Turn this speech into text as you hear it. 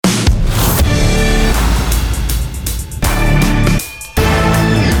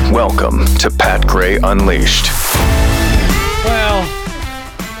Welcome to Pat Gray Unleashed. Well,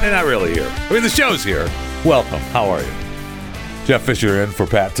 they're not really here. I mean, the show's here. Welcome. How are you? Jeff Fisher in for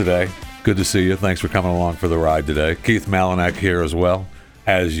Pat today. Good to see you. Thanks for coming along for the ride today. Keith Malinak here as well,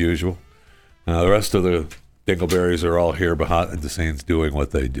 as usual. The rest of the Dingleberries are all here behind the scenes doing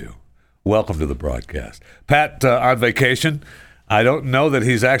what they do. Welcome to the broadcast. Pat on vacation. I don't know that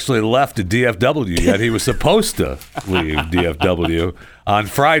he's actually left DFW yet. He was supposed to leave DFW on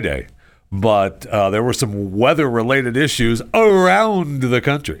Friday, but there were some weather-related issues around the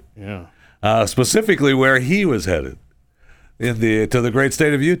country. Yeah. Specifically where he was headed to the great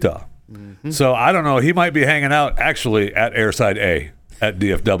state of Utah. Mm-hmm. So I don't know. He might be hanging out actually at Airside A at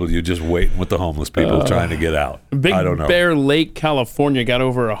DFW, just waiting with the homeless people trying to get out. Big I don't know. Bear Lake, California got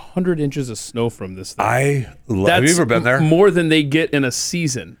over 100 inches of snow from this thing. Have you ever been there? More than they get in a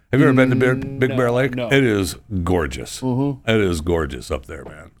season. Have you ever been to Big Bear Lake? No. It is gorgeous. Mm-hmm. It is gorgeous up there,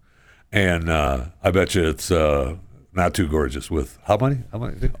 man. And I bet you it's not too gorgeous with how many?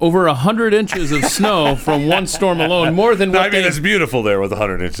 Over 100 inches of snow from one storm alone. More than what it's beautiful there with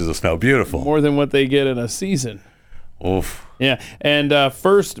 100 inches of snow. Beautiful. More than what they get in a season. Oof. Yeah. And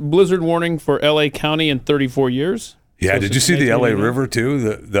first blizzard warning for LA County in 34 years. Yeah, did you see the LA River too?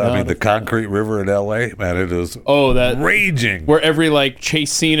 The concrete river in LA, man, it is raging. Where every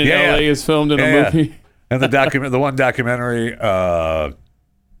chase scene in LA is filmed in a movie. And the one documentary,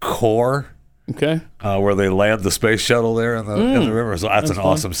 Core. Okay. Where they land the space shuttle there in the river. So that's an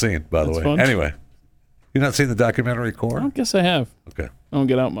awesome scene, by the way. Fun. Anyway, you not seen the documentary Core? I guess I have. Okay. I don't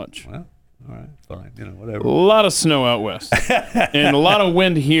get out much. Well, all right, fine. Whatever. A lot of snow out west. And a lot of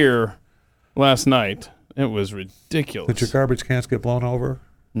wind here last night. It was ridiculous. Did your garbage cans get blown over?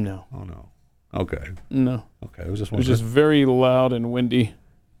 No. Oh, no. Okay. No. Okay. It was just very loud and windy.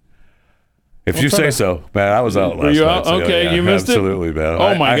 If you say so, man. I was out last night. Were you out? So Okay, you missed absolutely, it? man.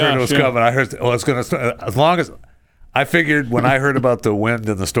 Oh, my I gosh. heard it was coming. I heard, it's going to start. As long as, I figured when I heard about the wind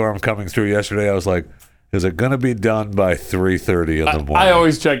and the storm coming through yesterday, I was like, is it going to be done by 3:30 in the morning? I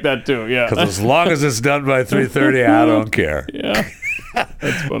always check that too, yeah. Because as long as it's done by 3:30, I don't care. Yeah,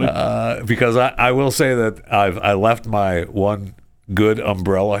 that's funny. Because I will say that I left my one good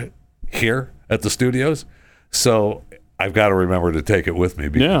umbrella here at the studios, so I've got to remember to take it with me.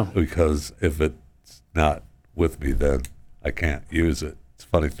 Because if it's not with me, then I can't use it. It's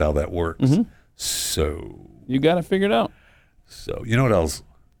funny how that works. Mm-hmm. So you got to figure it out. So you know what else?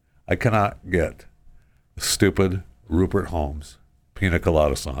 I cannot get the stupid Rupert Holmes Pina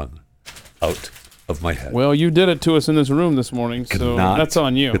Colada song out of my head. Well, you did it to us in this room this morning, so that's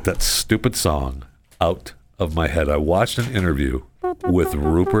on you. Get that stupid song out of my head. I watched an interview with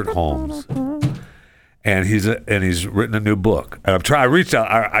Rupert Holmes, and he's written a new book. And I reached out.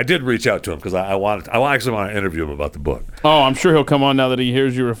 I did reach out to him because I actually want to interview him about the book. Oh, I'm sure he'll come on now that he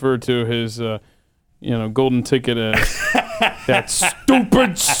hears you refer to his golden ticket as that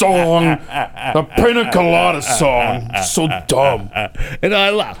stupid song, the Pina Colada song. So dumb. And I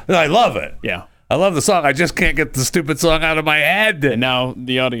love it. Yeah. I love the song. I just can't get the stupid song out of my head. And now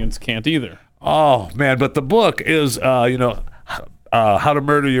the audience can't either. Oh, man. But the book is, How to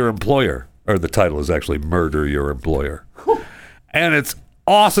Murder Your Employer. Or the title is actually Murder Your Employer. And it's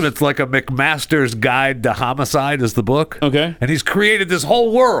awesome. It's like a McMaster's Guide to Homicide is the book. Okay. And he's created this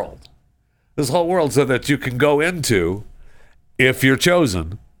whole world so that you can go into if you're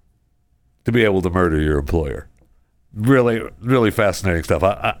chosen to be able to murder your employer. Really, really fascinating stuff.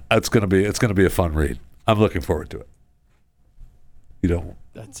 It's gonna be a fun read. I'm looking forward to it.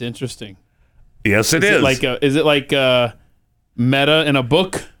 That's interesting. Yes, it is. Is it like meta in a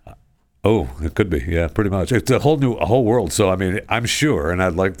book? Oh, it could be. Yeah, pretty much. It's a whole world. So I mean, I'm sure, and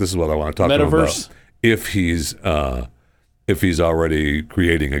this is what I want to talk to him about. If he's already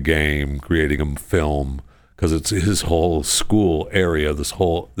creating a game, creating a film, because it's his whole school area, this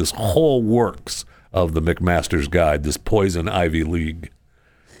whole works of the McMaster's Guide, this Poison Ivy League.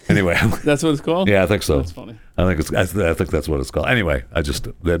 Anyway, that's what it's called. Yeah, I think so. That's funny. I think that's what it's called. Anyway,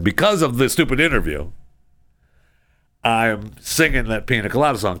 because of the stupid interview, I'm singing that Pina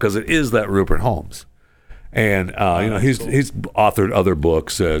Colada song because it is that Rupert Holmes, and he's authored other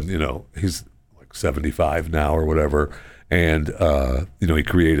books, and he's like 75 now or whatever. And, he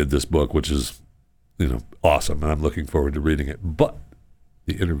created this book, which is, awesome. And I'm looking forward to reading it. But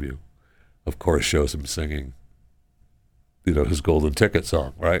the interview, of course, shows him singing, his golden ticket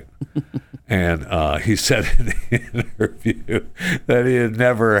song, right? And he said in the interview that he had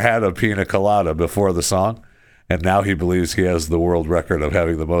never had a pina colada before the song. And now he believes he has the world record of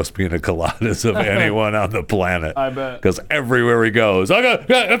having the most pina coladas of anyone on the planet. I bet. Because everywhere he goes, I'm going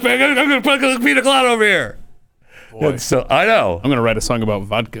to put a pina colada over here. And so I know. I'm going to write a song about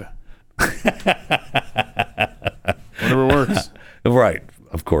vodka. Whatever works. Right,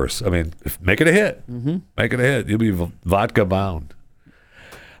 of course. I mean, make it a hit. Mm-hmm. Make it a hit. You'll be vodka bound.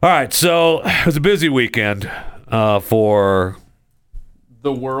 All right, so it was a busy weekend for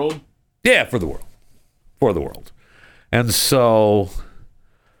The world? Yeah, for the world. For the world. And so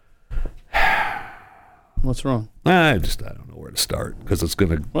What's wrong? I don't know where to start because it's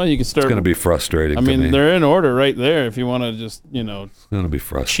gonna Well, you can start. it's gonna be frustrating. I mean, to me. they're in order right there. If you want to just, It's gonna be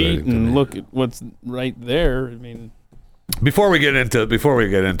frustrating. cheat to and me. look at what's right there. I mean, Before we get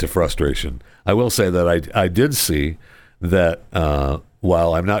into frustration, I will say that I did see that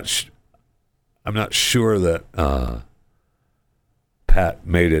while I'm not sure that Pat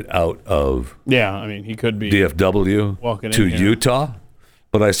made it out of yeah. I mean, he could be DFW walking to in here. Utah,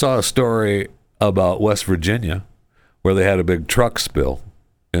 but I saw a story about West Virginia where they had a big truck spill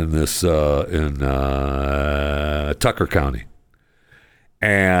in this in Tucker County.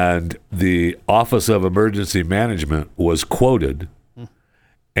 And the Office of Emergency Management was quoted,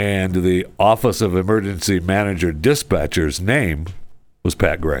 and the Office of Emergency Manager Dispatcher's name was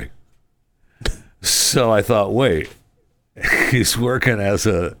Pat Gray. So I thought, wait, he's working as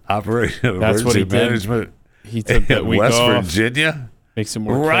an Operation of That's what Emergency he did. Management He took that in week West off. Virginia? Makes some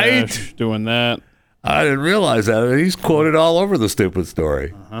more Right? cash doing that. I didn't realize that. He's quoted all over the stupid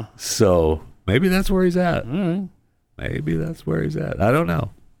story. So maybe that's where he's at. All right. Maybe that's where he's at. I don't know.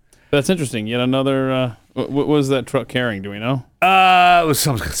 That's interesting. Yet another. What was that truck carrying? Do we know? It was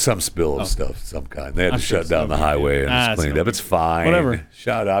some spill of stuff, some kind. They had I'm to sure shut it's down no the big highway deal. and it's It's cleaned no up. big It's fine. Whatever.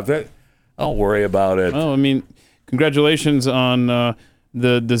 Shut up. Don't worry about it. Oh, I mean, congratulations on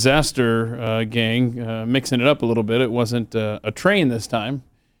the disaster gang mixing it up a little bit. It wasn't a train this time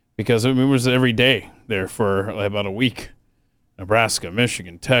because it was every day there for about a week. Nebraska,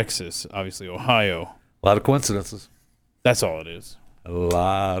 Michigan, Texas, obviously Ohio. A lot of coincidences. That's all it is. A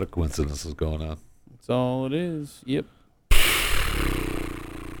lot of coincidences going on. That's all it is. Yep.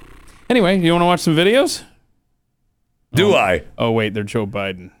 Anyway, you want to watch some videos? Do I? Oh, wait, they're Joe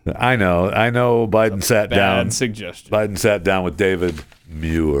Biden. I know. Biden sat Bad down. suggestion. Biden sat down with David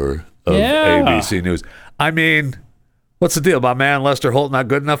Muir of Yeah. ABC News. I mean, what's the deal? My man Lester Holt not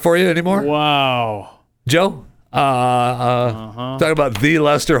good enough for you anymore? Wow. Joe? Talking about the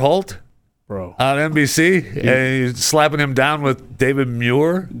Lester Holt Bro. on NBC and he's slapping him down with David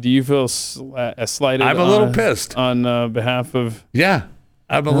Muir. Do you feel slighted? I'm a little pissed. On behalf of... Yeah,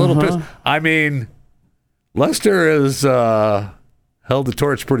 I'm a little pissed. I mean, Lester has held the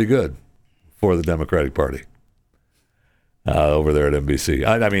torch pretty good for the Democratic Party over there at NBC.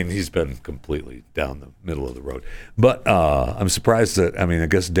 I mean, he's been completely down the middle of the road. But I'm surprised that, I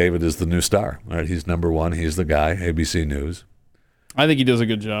guess David is the new star. Right? He's number one. He's the guy, ABC News. I think he does a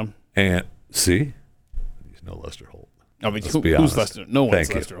good job. And see, he's no Lester Holt. I mean, Let's be honest. who's Lester? No one's Thank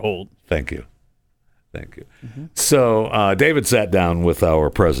you. Lester Holt. Thank you. So David sat down with our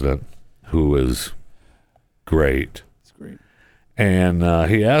president, who is great. It's great. And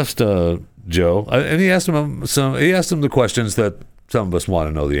he asked Joe, and he asked him the questions that some of us want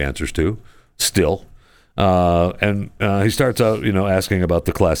to know the answers to still. And he starts out, asking about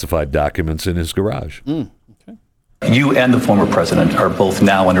the classified documents in his garage. You and the former president are both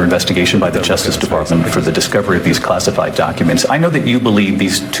now under investigation by the Justice Department for the discovery of these classified documents. I know that you believe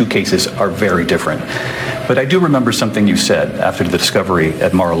these two cases are very different, but I do remember something you said after the discovery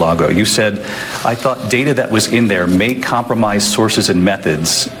at Mar-a-Lago. You said, I thought data that was in there may compromise sources and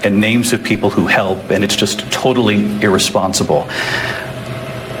methods and names of people who help, and it's just totally irresponsible.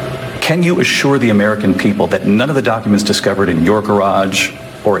 Can you assure the American people that none of the documents discovered in your garage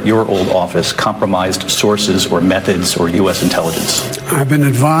or at your old office compromised sources or methods or U.S. intelligence? I've been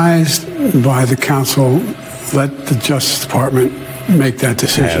advised by the counsel, let the Justice Department make that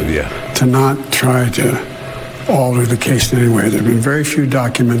decision. Have you? To not try to alter the case in any way. There have been very few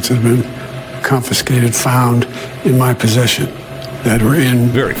documents that have been confiscated, found in my possession that were in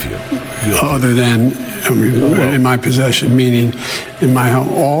Very few. other than, in my possession, meaning in my home.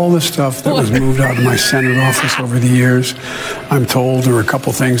 All the stuff that was moved out of my Senate office over the years, I'm told there were a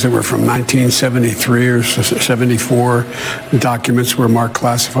couple things that were from 1973 or 74. Documents were marked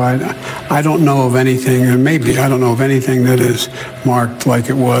classified. I don't know of anything, and maybe I don't know of anything that is marked like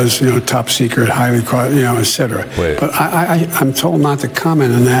it was, top secret, highly, et cetera. Wait. But I'm told not to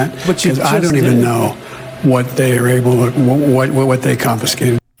comment on that But you because I just don't even did. know what they are able, what they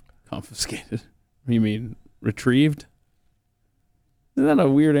confiscated. Confiscated. You mean retrieved? Isn't that a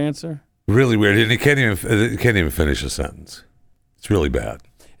weird answer? Really weird. And he can't even finish a sentence. It's really bad.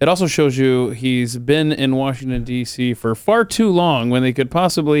 It also shows you he's been in Washington, D.C. for far too long when they could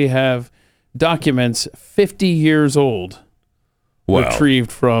possibly have documents 50 years old.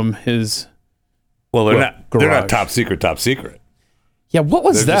 retrieved from his. Well, they're not garage. top secret. Yeah, what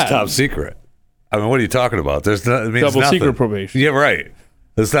was They're that? just top secret. I mean, what are you talking about? There's not, it means Double nothing. secret probation. Yeah, right.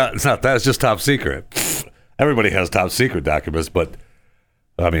 It's not that. It's just top secret. Everybody has top secret documents, but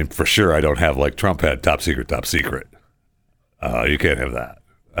I mean, for sure, I don't have like Trump had top secret. You can't have that.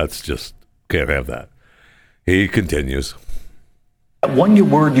 That's just can't have that. He continues. One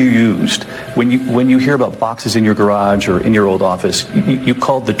word you used when you hear about boxes in your garage or in your old office, you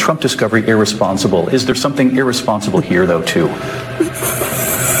called the Trump discovery irresponsible. Is there something irresponsible here, though, too?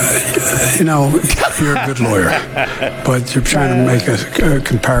 You know, you're a good lawyer, but you're trying to make a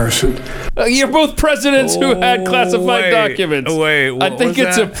comparison. You're both presidents who had classified documents. Wait, I think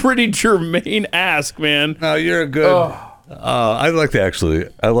it's a pretty germane ask, man. No, you're a good. I'd like to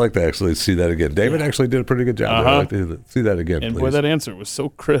actually see that again. David actually did a pretty good job. I'd like to see that again, And please. boy, that answer was so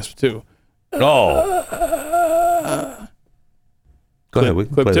crisp, too. Oh. Go ahead. We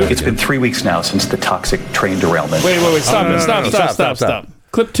can clip play two. that It's again. been 3 weeks now since the toxic train derailment. Wait, stop it. Stop.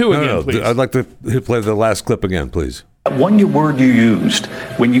 Clip 2 again, No, please. I'd like to play the last clip again, please. One word you used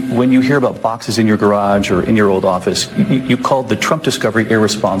when you hear about boxes in your garage or in your old office, you called the Trump discovery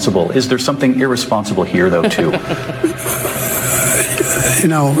irresponsible. Is there something irresponsible here, though, too? You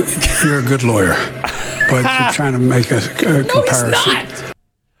know, you're a good lawyer, but you're trying to make a comparison.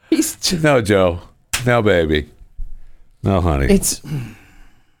 No, Joe. No, baby. No, honey. It's.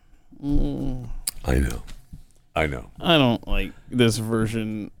 I know. I don't like this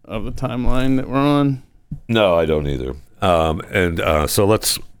version of the timeline that we're on. No, I don't either. So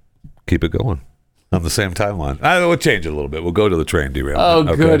let's keep it going on the same timeline. We'll change it a little bit. We'll go to the train derailment.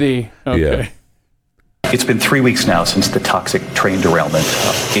 Oh, Okay. goody. Okay. Yeah. It's been 3 weeks now since the toxic train derailment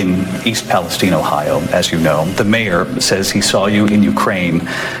in East Palestine, Ohio, as you know. The mayor says he saw you in Ukraine,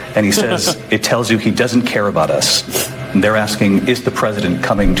 and he says it tells you he doesn't care about us. And they're asking, is the president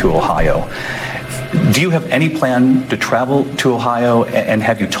coming to Ohio? Do you have any plan to travel to Ohio, and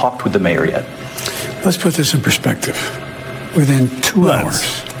have you talked with the mayor yet? Let's put this in perspective. Within 2 hours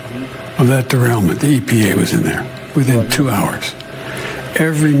of that derailment, the EPA was in there. Within 2 hours.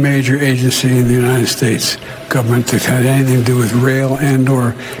 Every major agency in the United States government that had anything to do with rail and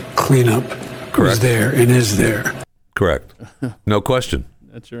or cleanup was there and is there. Correct. No question.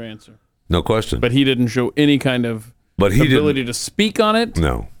 That's your answer. No question. But he didn't show any kind of ability to speak on it.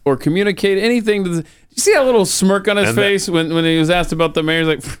 No. Or communicate anything. You see that little smirk on his face when he was asked about the mayor?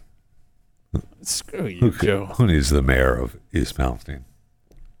 He's like, screw you, Joe. Who needs the mayor of East Palestine?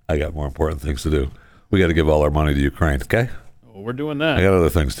 I got more important things to do. We got to give all our money to Ukraine, okay? Well, we're doing that. I got other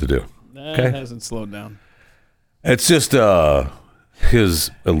things to do. That hasn't slowed down. It's just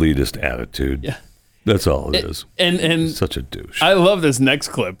his elitist attitude. Yeah. That's all it is. And Such a douche. I love this next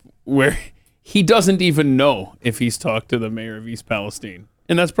clip where he doesn't even know if he's talked to the mayor of East Palestine.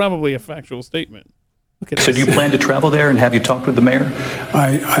 And that's probably a factual statement. Look at So this. do you plan to travel there, and have you talked with the mayor?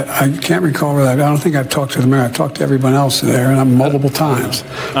 I can't recall that. I don't think I've talked to the mayor. I've talked to everyone else there, and multiple times.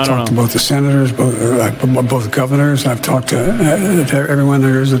 I've talked to both the senators, both governors. I've talked to everyone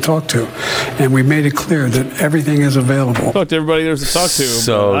there is to talk to. And we made it clear that everything is available. Talk to everybody there's to talk to.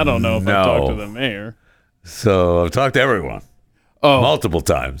 So, but I don't know if I've no. talked to the mayor. So I've talked to everyone multiple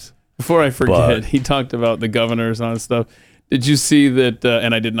times. Before I forget, he talked about the governors and all that stuff. Did you see that,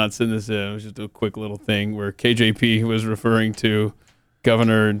 and I did not send this in, it was just a quick little thing where KJP was referring to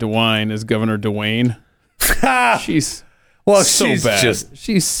Governor DeWine as Governor Dwayne? She's bad.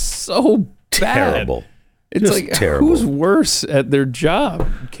 She's so bad. Terrible. It's Just like, terrible. who's worse at their job,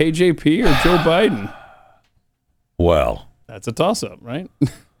 KJP or Joe Biden? Well, That's a toss-up, right?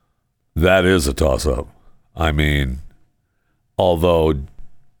 that is a toss-up. I mean, although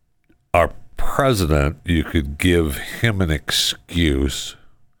our president, you could give him an excuse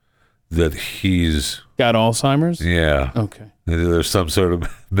that he's Got Alzheimer's? yeah, Okay. there's some sort of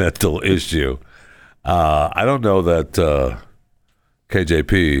mental issue. I don't know that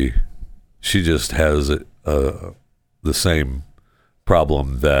KJP, she just has the same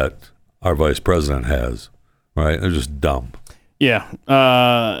problem that our vice president has, right? They're just dumb. Yeah,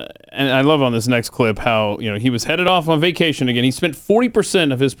 and I love on this next clip how he was headed off on vacation again. He spent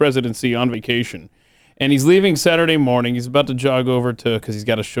 40% of his presidency on vacation, and he's leaving Saturday morning. He's about to jog over because he's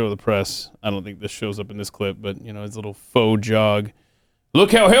got to show the press. I don't think this shows up in this clip, but his little faux jog.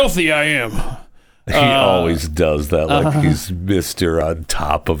 Look how healthy I am. He always does that, like he's Mr. on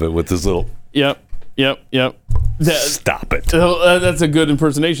top of it with his little. Yep. Stop it. That's a good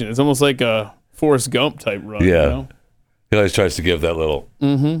impersonation. It's almost like a Forrest Gump type run. Yeah. He always tries to give that little.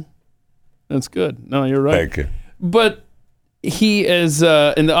 That's good. No, you're right. Thank you. But he is,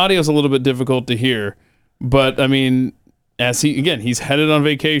 and the audio is a little bit difficult to hear, but I mean, as he's headed on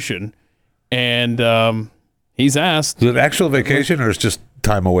vacation, and he's asked. Is it actual vacation or is it just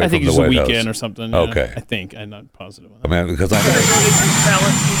time away I think from it's the a White weekend House? or something. Okay. I think. I'm not positive on I that. mean, because I'm Palestine,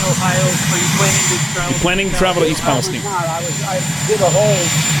 Ohio. Are you planning to travel? Planning to travel to East Palestine. I did a whole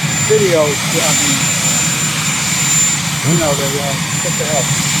video. What the hell?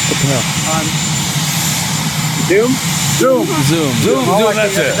 On Zoom? Zoom.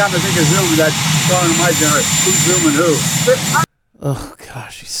 that's Every it. time I think of Zoom, that's calling my generation. Who's zooming who? Oh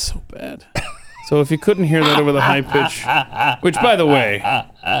gosh, he's so bad. So if you couldn't hear that over the high pitch, which by the way,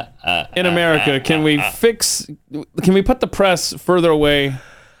 in America, can we put the press further away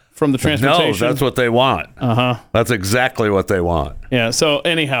from the No, transportation? that's what they want. That's exactly what they want. Yeah. So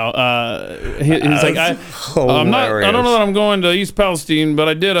anyhow, he's like, I don't know that I'm going to East Palestine, but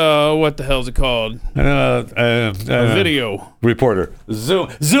I did what the hell's it called? A video. Reporter. Zoom.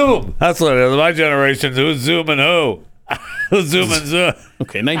 That's what it is. My generation. Who's zooming who? Who's zooming zoom?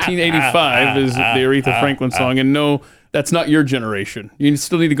 Okay, 1985 is the Aretha Franklin song, and no, that's not your generation. You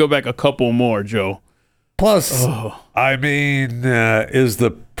still need to go back a couple more, Joe. Plus, I mean, is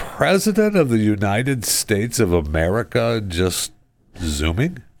the President of the United States of America just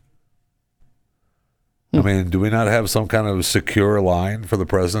zooming? I mean, do we not have some kind of secure line for the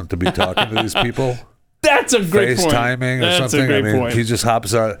president to be talking to these people? That's a great point. FaceTiming or That's something? a great I mean, point. he just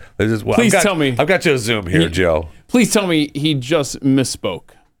hops out. Please tell me. I've got you a Zoom here, Joe. Please tell me he just misspoke,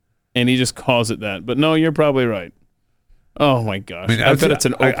 and he just calls it that. But no, you're probably right. Oh my gosh! I bet it's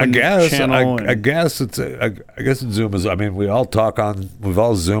an open channel. I guess it's Zoom is. I mean, we've all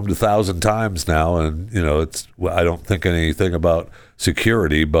Zoomed 1,000 times now, and I don't think anything about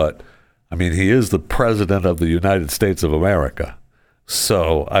security, but I mean, he is the president of the United States of America,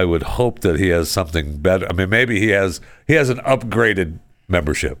 so I would hope that he has something better. I mean, maybe he has an upgraded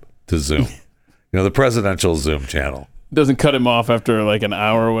membership to Zoom, the presidential Zoom channel. Doesn't cut him off after like an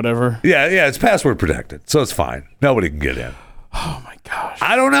hour or whatever. Yeah, it's password protected, so it's fine. Nobody can get in. Oh my gosh!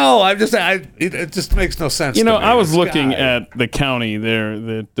 I don't know. It just makes no sense. to me. I was This looking guy. at the county there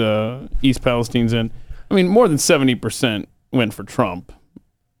that East Palestine's in. I mean, more than 70% went for Trump,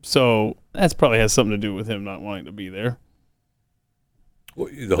 so that's probably has something to do with him not wanting to be there. Well,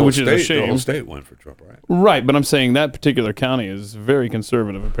 the whole which is a state, shame. The whole state went for Trump, right? Right, but I'm saying that particular county is very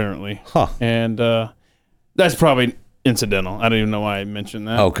conservative, apparently. Huh. And that's probably incidental. I don't even know why I mentioned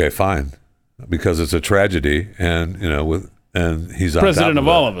that. Okay, fine. Because it's a tragedy, and and he's on President top of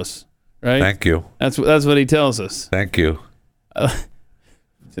it. all of us, right? Thank you, That's what he tells us. thank you.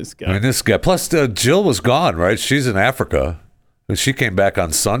 This I guy. mean, this guy. Plus, Jill was gone, right? She's in Africa, and she came back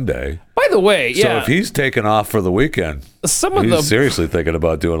on Sunday. By the way, So yeah, if he's taking off for the weekend, some of he's the seriously thinking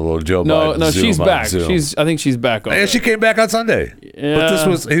about doing a little Joe Biden. no, Zoom she's on back. Zoom. I think she's back on. And she came back on Sunday. Yeah. But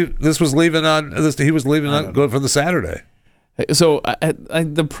this was leaving on this. He was leaving on going for the Saturday. So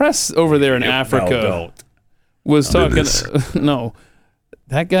the press over there in Africa No, don't. was I'll do talking. this. No,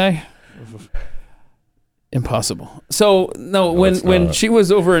 that guy. Impossible. So no, when she was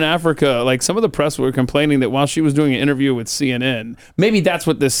over in Africa, like some of the press were complaining that while she was doing an interview with CNN, maybe that's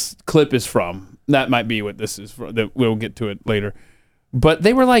what this clip is from. That might be what this is from. That we'll get to it later. But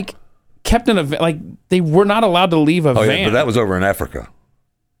they were like kept in a like they were not allowed to leave a Oh van. yeah, but that was over in Africa.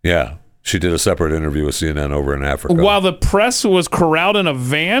 Yeah, she did a separate interview with CNN over in Africa. while the press was corralled in a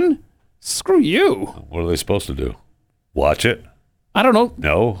van. Screw you. What are they supposed to do? Watch it? I don't know.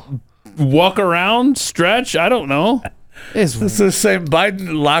 No. Walk around, stretch. I don't know. It's the same.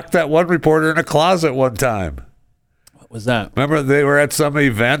 Biden locked that one reporter in a closet one time. What was that? Remember, they were at some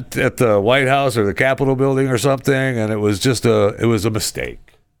event at the White House or the Capitol building or something, and it was a mistake.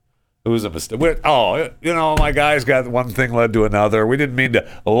 It was a mistake. My guy's got one thing led to another. We didn't mean to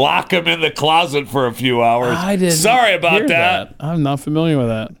lock him in the closet for a few hours. I didn't. Sorry about hear that. I'm not familiar with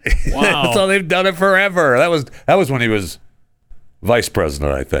that. Wow. So they've done it forever. That was when he was vice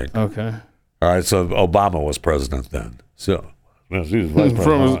president, I think. Okay. All right, so Obama was president then. So he was vice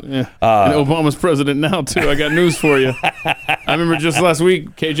president. And Obama's president now too. I got news for you. I remember just last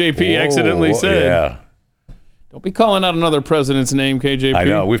week KJP accidentally said, "Yeah, don't be calling out another president's name, KJP." I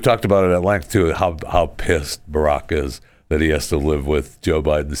know. We've talked about it at length too. How pissed Barack is that he has to live with Joe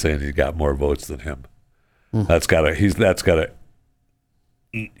Biden saying he got more votes than him. That's gotta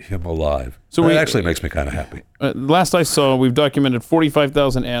eat him alive. So it actually makes me kind of happy. Last I saw, we've documented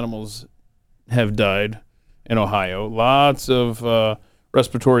 45,000 animals have died in Ohio. Lots of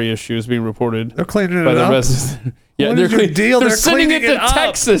respiratory issues being reported. They're cleaning by it the up. residents. Yeah, What is your deal? They're They're sending it cleaning to it up.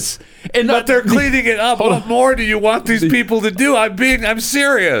 Texas, and But they're cleaning it up. Hold What on. more do you want these people to do? I'm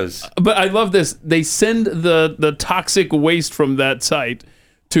serious. But I love this. They send the toxic waste from that site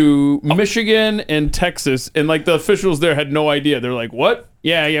to Michigan and Texas, and like the officials there had no idea. They're like, "What?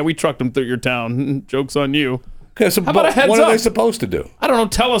 Yeah, we trucked them through your town. Joke's on you." Okay, so How about a heads what up? are they supposed to do? I don't know.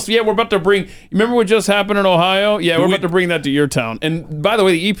 Tell us. Yeah, we're about to bring. Remember what just happened in Ohio? Yeah, we're about to bring that to your town. And by the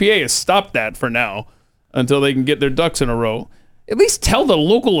way, the EPA has stopped that for now until they can get their ducks in a row. At least tell the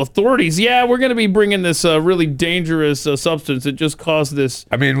local authorities, yeah, we're going to be bringing this really dangerous substance that just caused this.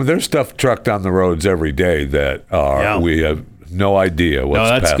 I mean, there's stuff trucked on the roads every day that we have no idea what's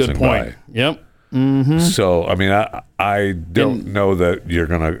that's passing a good point. by. Yep. So, I mean, I don't know that you're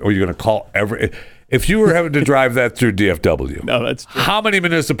gonna call every. If you were having to drive that through DFW, No, that's true. how many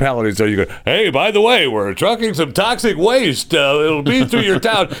municipalities are you going? Hey, by the way, we're trucking some toxic waste. It'll be through your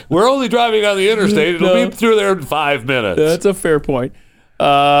town. We're only driving on the interstate. It'll be through there in 5 minutes. That's a fair point.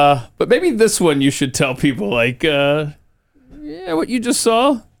 But maybe this one you should tell people, like, yeah, what you just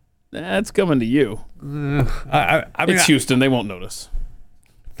saw, that's coming to you. I mean, It's Houston. They won't notice.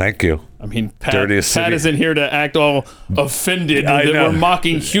 thank you. I mean, Pat Dirtiest city. isn't here to act all offended I that know. we're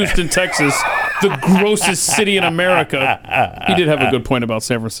mocking Houston, Texas, the grossest city in America. He did have a good point about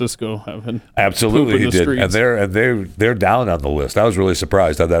San Francisco having poop Absolutely, in he the did, streets. and they're down on the list. I was really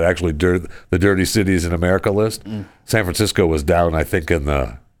surprised how that actually the dirty cities in America list. San Francisco was down, I think, in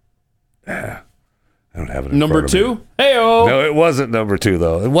the. I don't have it. In Number front of me. 2? Hey-oh. No, it wasn't number 2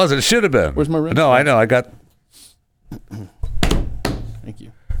 though. It wasn't. It should have been. Where's my rim No, I know. I got. Thank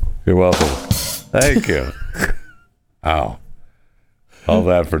you. You're welcome. Thank you. Ow. All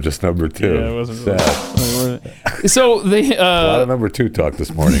that for just number 2. Yeah, it wasn't Sad. So they A lot of number 2 talk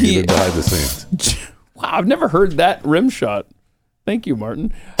this morning, even behind the scenes. wow, I've never heard that rim shot. Thank you,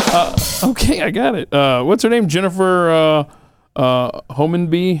 Martin. Okay, I got it. What's her name? Jennifer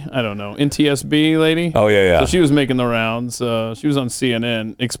Homenby? I don't know. NTSB lady? Oh yeah. So she was making the rounds. She was on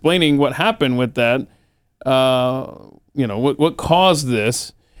CNN explaining what happened with that. What caused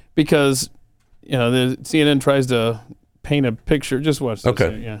this? Because the CNN tries to paint a picture. Just watch this.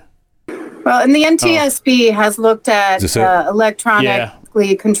 Okay. Yeah. Well, and the NTSB has looked at Is this it?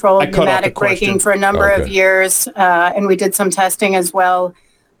 electronically controlled I cut off the pneumatic braking question. for a number of Okay. years, and we did some testing as well.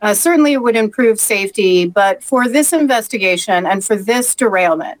 Certainly, it would improve safety, but for this investigation and for this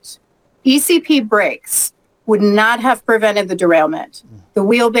derailment, ECP brakes would not have prevented the derailment. The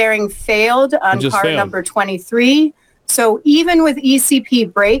wheel bearing failed on just car failed. number 23. So even with ECP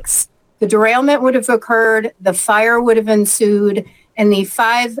brakes, the derailment would have occurred, the fire would have ensued, and the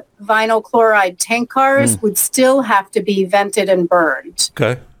 5 vinyl chloride tank cars would still have to be vented and burned.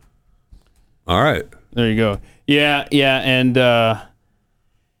 Okay. All right. There you go. Yeah, and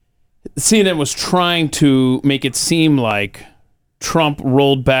CNN was trying to make it seem like Trump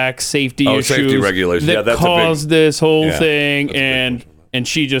rolled back safety issues safety regulations. that Yeah, that's a big- caused this whole Yeah, thing, that's a big and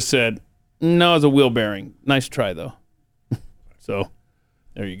she just said, "No, it's a wheel bearing. Nice try though." So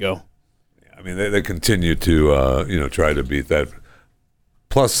there you go. I mean, they continue to try to beat that.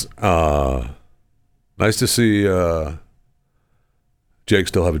 Plus, nice to see Jake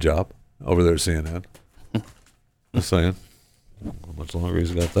still have a job over there at CNN. Just saying. How much longer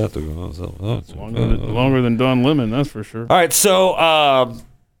he's got that to go on? So, Longer than Don Lemon, that's for sure. All right, so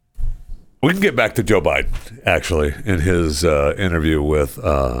we can get back to Joe Biden, actually, in his interview with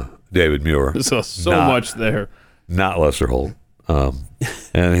David Muir. So Not- much there. Not Lester Holt. And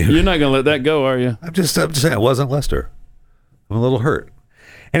You're not gonna let that go, are you? I'm just saying, it wasn't Lester. I'm a little hurt.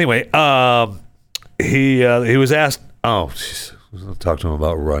 Anyway, he was asked. Oh, jeez, I'll talk to him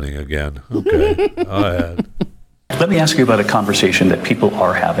about running again. Okay, go ahead. Let me ask you about a conversation that people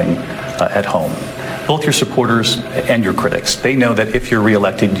are having at home. Both your supporters and your critics. They know that if you're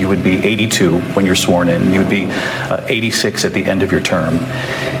reelected, you would be 82 when you're sworn in. You would be 86 at the end of your term.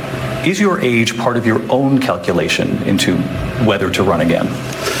 Is your age part of your own calculation into whether to run again?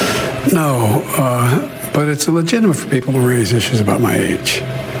 No, but it's legitimate for people to raise issues about my age.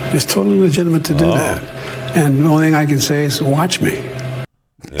 It's totally legitimate to do that. And the only thing I can say is watch me.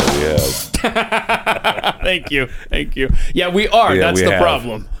 Yeah, Thank you. Yeah, we are. Yeah, That's we the have.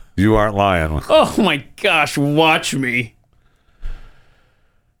 problem. you aren't lying. Oh my gosh, watch me.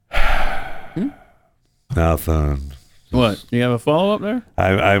 Nothing. What? You have a follow up there?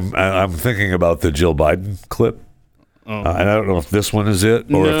 I'm thinking about the Jill Biden clip. And I don't know if this one is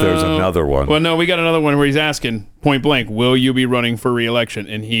it or if there's No. another one. Well, no, we got another one where he's asking point blank, "Will you be running for re-election?"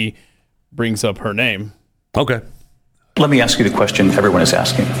 And he brings up her name. Okay. Let me ask you the question everyone is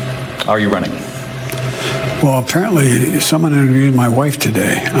asking. Are you running? Well, apparently someone interviewed my wife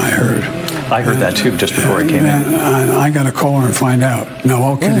today, I heard. I heard that too just before I came in. And I got to call her and find out. No,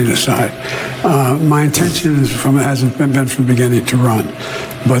 all kidding aside. My intention hasn't been from the beginning to run.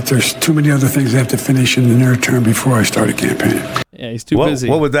 But there's too many other things I have to finish in the near term before I start a campaign. Yeah, he's too busy.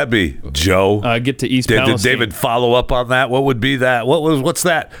 What would that be, Joe? Get to East Did Palestine. David follow up on that? What would be that? What's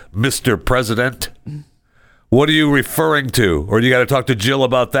that, Mr. President? What are you referring to? Or you got to talk to Jill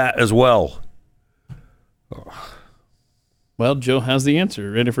about that as well. Well, Joe has the answer.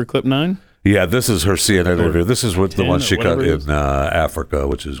 Ready for clip 9? Yeah, this is her CNN interview. This is what the 10 one or she cut whatever it is. in Africa,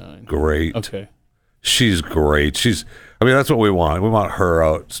 which is great. Okay. She's great. That's what we want. We want her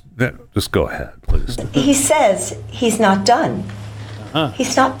out. Just go ahead, please. He says he's not done.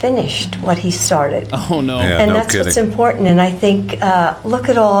 He's not finished what he started. Oh, no. Yeah, And no that's kidding. what's important. And I think, look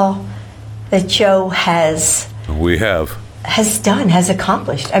at all that Joe has We have. has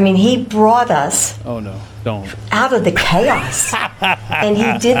accomplished. I mean, he brought us Oh, no. Don't. out of the chaos. And he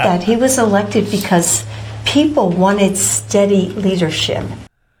did that. He was elected because people wanted steady leadership.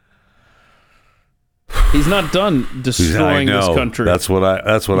 He's not done destroying I know. this country. That's what I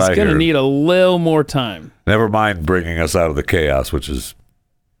He's hear. going to need a little more time. Never mind bringing us out of the chaos, which is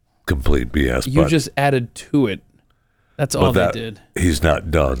complete BS. You but, just added to it. That's all but they did. He's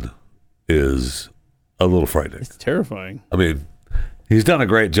not done is a little frightening. It's terrifying. I mean, he's done a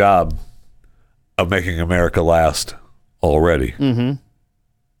great job of making America last already. Mm-hmm.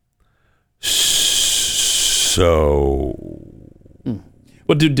 So,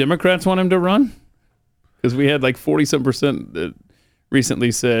 Well, do Democrats want him to run? Because we had like 40-some% that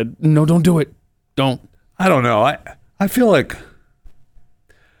recently said, no, don't do it. Don't. I don't know. I feel like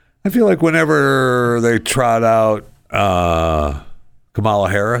whenever they trot out Kamala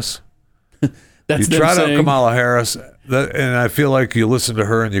Harris, That's you them trot out saying, Kamala Harris, and I feel like you listen to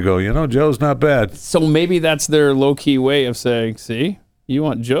her and you go, Joe's not bad. so maybe that's their low-key way of saying, see, you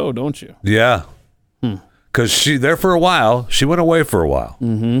want Joe, don't you? Yeah. Because she there for a while. She went away for a while.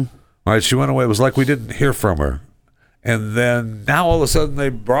 Mm-hmm. Right? She went away. It was like we didn't hear from her. And then now all of a sudden they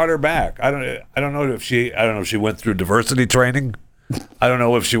brought her back. I don't know if she went through diversity training. I don't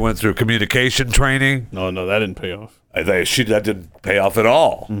know if she went through communication training. No, that didn't pay off. That didn't pay off at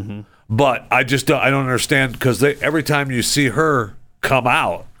all. Mm-hmm. But I don't understand because every time you see her come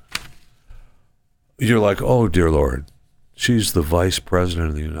out, you're like, oh dear Lord, she's the vice president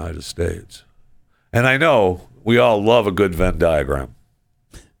of the United States. And I know we all love a good Venn diagram.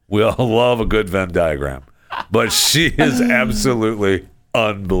 We all love a good Venn diagram. But she is absolutely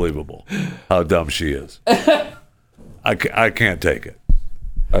unbelievable how dumb she is. I can't take it.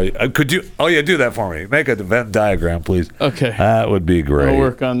 Could you? Oh, yeah, do that for me. Make a Venn diagram, please. Okay. That would be great. I'll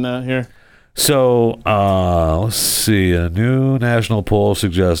work on that here. So, let's see. A new national poll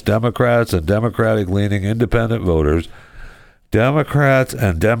suggests Democrats and Democratic-leaning independent voters are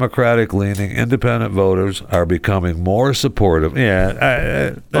becoming more supportive.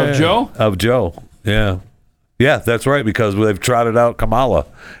 Yeah. Of Joe? Of Joe. Yeah. Yeah, that's right, because they've trotted out Kamala.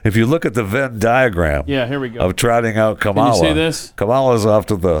 If you look at the Venn diagram Yeah, here we go. of trotting out Kamala. Can you see this? Kamala's off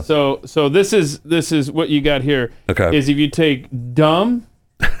to the... So this is what you got here. Okay. Is if you take dumb,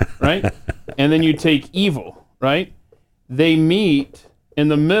 right, and then you take evil, right, they meet in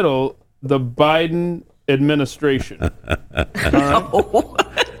the middle, the Biden administration. All right?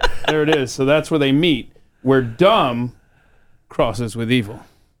 There it is. So that's where they meet, where dumb crosses with evil.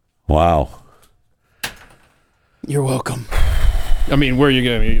 Wow. You're welcome. I mean, where are you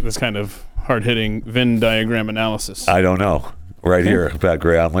going to get this kind of hard-hitting Venn diagram analysis? I don't know. Right here, Pat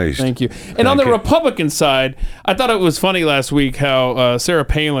Gray Unleashed. Thank you. And on the you. Republican side, I thought it was funny last week how Sarah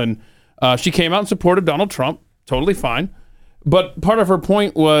Palin, she came out and supported Donald Trump. Totally fine. But part of her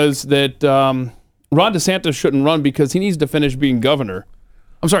point was that Ron DeSantis shouldn't run because he needs to finish being governor.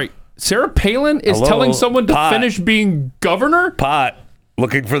 I'm sorry. Sarah Palin is Hello? telling someone to Pot. finish being governor? Pot.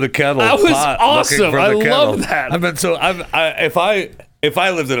 Looking for the kettle. That was Pot, awesome. looking for the I kettle. love that. I mean, so if I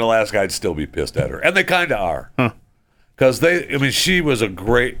lived in Alaska, I'd still be pissed at her, and they kind of are, because she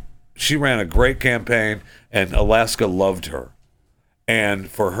ran a great campaign, and Alaska loved her, and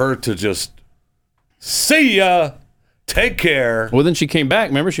for her to just see ya, take care, Well, then she came back.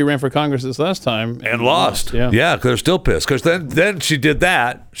 Remember, she ran for Congress this last time. and lost. Yeah. Yeah, they're still pissed because then she did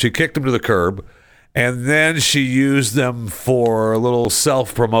that. She kicked them to the curb. And then she used them for a little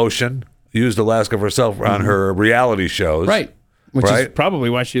self-promotion, used Alaska for self on her reality shows. Right. Which is Right. probably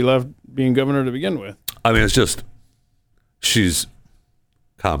why she left being governor to begin with. I mean, it's just,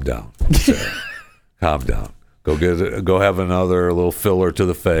 calm down, Sarah. Calm down. Go have another little filler to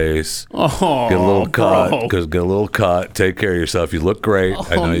the face. Oh, Get a little cut. bro. Get a little cut. Take care of yourself. You look great.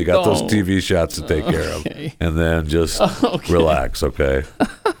 I know you got those no. TV shots to take care of. And then just relax, okay?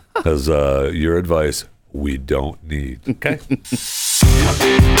 Because your advice we don't need. Okay.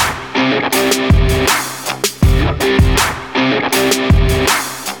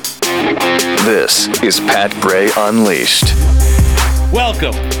 This is Pat Gray Unleashed.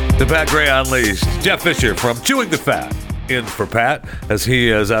 Welcome to Pat Gray Unleashed. Jeff Fisher from Chewing the Fat in for Pat as he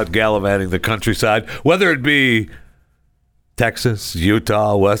is out gallivanting the countryside, whether it be Texas,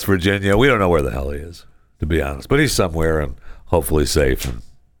 Utah, West Virginia. We don't know where the hell he is, to be honest, but he's somewhere and hopefully safe and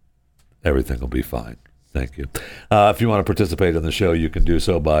everything will be fine. Thank you. If you want to participate in the show, you can do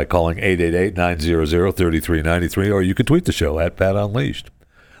so by calling 888-900-3393, or you can tweet the show at Pat Unleashed,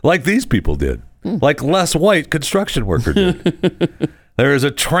 like these people did, like Les White, construction worker, did. There is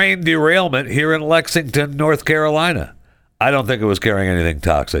a train derailment here in Lexington, North Carolina. I don't think it was carrying anything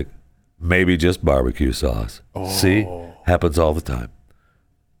toxic. Maybe just barbecue sauce. See? Happens all the time.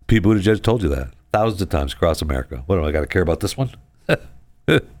 Pete Buttigieg told you that thousands of times across America. What do I got to care about this one? I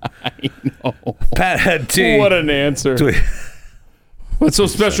know. Pat had tea. What an answer. What's so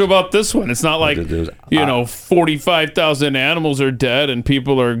special about this one? It's not like, 45,000 animals are dead and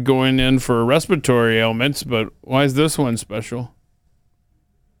people are going in for respiratory ailments, but why is this one special?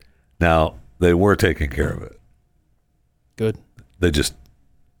 Now, they were taking care of it. Good. They just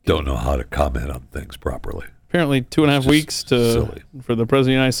don't know how to comment on things properly. Apparently 2.5 weeks for the President of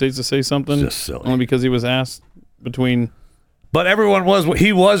the United States to say something. It's just silly. Only because he was asked between... But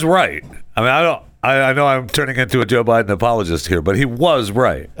he was right. I mean, I know I'm turning into a Joe Biden apologist here, but he was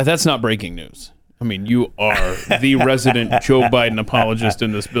right. That's not breaking news. I mean, you are the resident Joe Biden apologist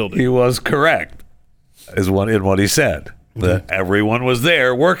in this building. He was correct in what he said. That everyone was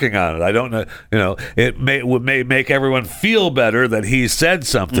there working on it. I don't know, it may make everyone feel better that he said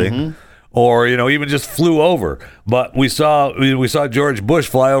something, or even just flew over. But we saw George Bush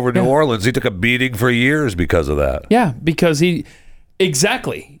fly over New Orleans. He took a beating for years because of that. Yeah, because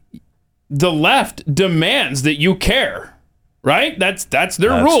exactly. The left demands that you care, right? That's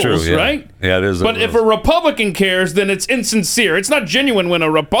their rules, true, yeah. right? Yeah, it is. But if a Republican cares, then it's insincere. It's not genuine when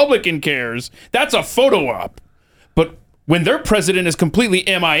a Republican cares. That's a photo op. But when their president is completely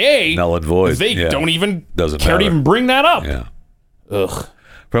MIA, null and void, they don't even care to even bring that up. Yeah. Ugh.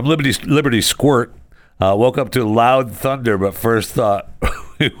 From Liberty Squirt, woke up to loud thunder, but first thought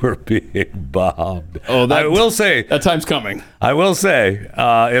we were being bombed. I will say that time's coming. I will say,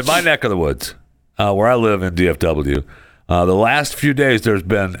 in my neck of the woods, where I live in DFW, the last few days there's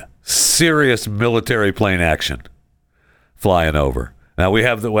been serious military plane action flying over. Now we've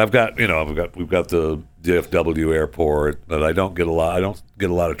got the DFW airport, but I don't get a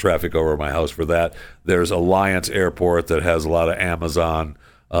lot of traffic over my house for that. There's Alliance Airport that has a lot of Amazon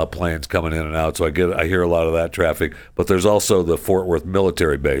planes coming in and out, so I hear a lot of that traffic. But there's also the Fort Worth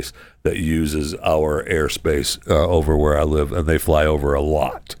military base that uses our airspace over where I live, and they fly over a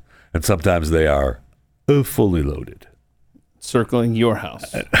lot. And sometimes they are fully loaded. Circling your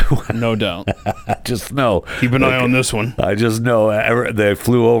house, no doubt. I just know. Keep an eye on this one. I just know they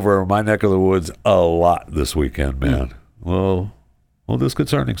flew over my neck of the woods a lot this weekend, man. Well,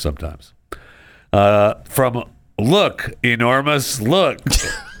 disconcerting sometimes. From enormous look.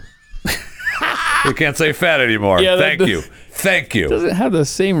 We can't say fat anymore. Yeah, Thank you. Doesn't have the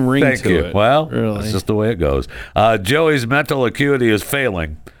same ring to it. Well, really. That's just the way it goes. Joey's mental acuity is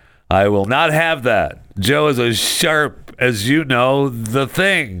failing. I will not have that. Joe is as sharp as the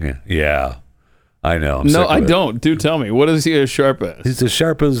thing. Yeah, I know. No, I don't. Do tell me. What is he as sharp as? He's as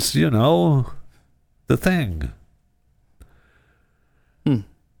sharp as, the thing.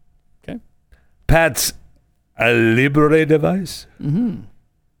 Okay. Pat's a Libre device. Mm-hmm.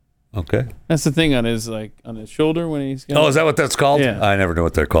 Okay. That's the thing on his shoulder when he's got... Oh, is that what that's called? Yeah. I never know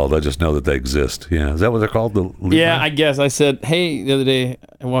what they're called. I just know that they exist. Yeah. Is that what they're called? The Libre? Yeah, I guess. I said, hey, the other day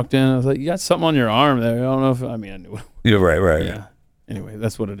I walked in. I was like, you got something on your arm there. I don't know if... I knew it. You're right. Yeah. Anyway,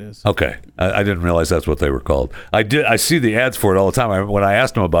 that's what it is. Okay. I didn't realize that's what they were called. I see the ads for it all the time. When I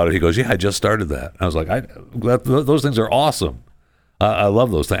asked him about it, he goes, yeah, I just started that. I was like, those things are awesome. I love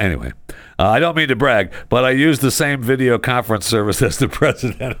those things. Anyway, I don't mean to brag, but I use the same video conference service as the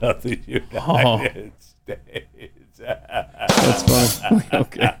President of the United States. That's funny.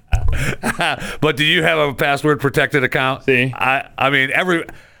 Okay. But do you have a password protected account? See? I mean,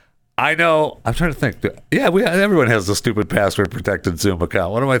 I know. I'm trying to think. Yeah, everyone has a stupid password protected Zoom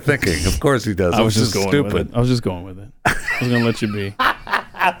account. What am I thinking? Of course he does. I was just going stupid. with it. I was just going with it. I was going to let you be.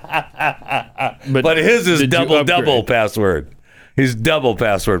 But his is double password. He's double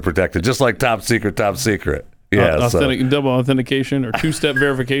password protected, just like top secret. Yeah, double authentication or two-step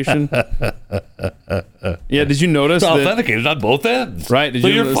verification. Yeah, did you notice it's that authenticated on both ends? Right. Did so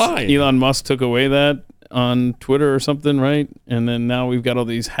you you're notice fine. Elon Musk took away that on Twitter or something, right? And then now we've got all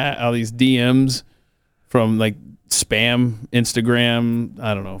these DMs from like spam, Instagram,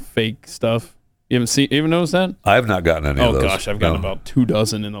 I don't know, fake stuff. You haven't noticed that? I have not gotten any of those. Oh gosh, I've gotten about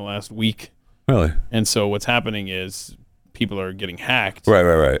 24 in the last week. Really? And so what's happening is people are getting hacked.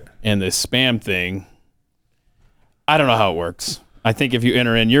 Right. And this spam thing, I don't know how it works. I think if you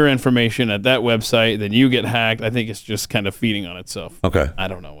enter in your information at that website, then you get hacked. I think it's just kind of feeding on itself. Okay. I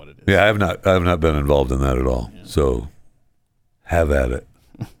don't know what it is. Yeah, I have not been involved in that at all. Yeah. So have at it.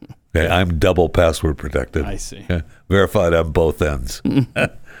 Okay, I'm double password protected. I see. Okay? Verified on both ends. Me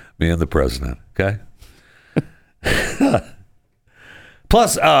and the president. Okay.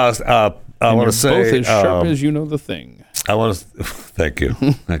 Plus, I want to say, both as sharp as you know the thing. I want to thank you.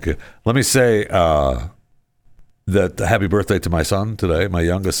 Let me say that happy birthday to my son today, my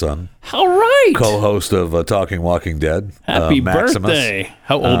youngest son. All right. Co-host of Talking Walking Dead. Happy Maximus. birthday.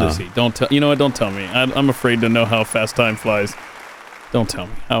 How old is he? Don't tell. You know what? Don't tell me. I'm afraid to know how fast time flies. Don't tell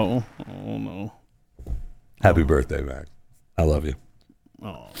me. How? Oh no. Happy birthday, Mac. I love you.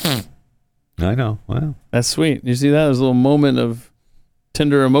 Oh. I know. Well, that's sweet. You see that? There's a little moment of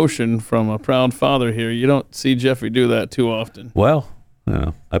tender emotion from a proud father here. You don't see Jeffrey do that too often. Well,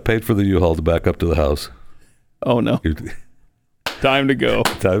 I paid for the U-Haul to back up to the house. Oh no. Time to go.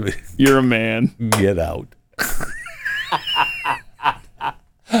 You're a man. Get out.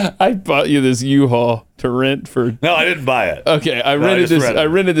 I bought you this U-Haul to rent for. No, I didn't buy it. Okay, I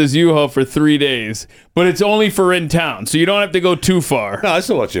rented this U-Haul for 3 days, but it's only for in town, so you don't have to go too far. No, I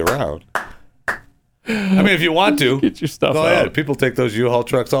still want you around. I mean, if you want to, get your stuff go out. ahead. People take those U-Haul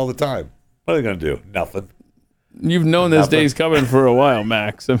trucks all the time. What are they going to do? Nothing. You've known this day's coming for a while,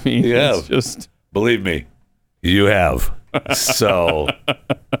 Max. I mean, it's just. Believe me, you have. So,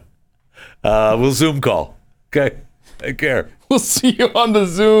 we'll Zoom call. Okay. Take care. We'll see you on the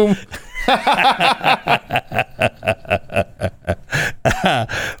Zoom.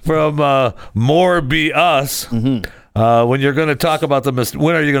 From More Be Us. Mm-hmm. When you're going to talk about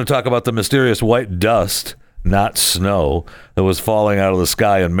when are you going to talk about the mysterious white dust, not snow, that was falling out of the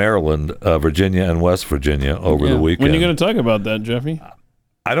sky in Maryland, Virginia, and West Virginia over the weekend? When are you going to talk about that, Jeffy?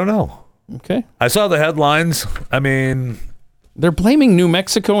 I don't know. Okay. I saw the headlines. I mean, they're blaming New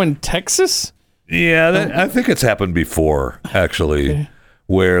Mexico and Texas? Yeah, I think it's happened before, actually,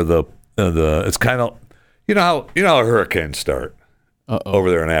 where the it's kind of you know how hurricanes start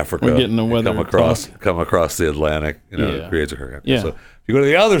over there in Africa. We're getting the weather come across the Atlantic, it creates a hurricane. Yeah. So if you go to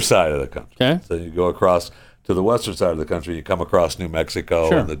the other side of the country, okay. So you go across to the western side of the country, you come across New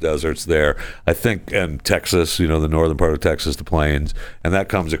Mexico and the deserts there. I think, and Texas, the northern part of Texas, the plains, and that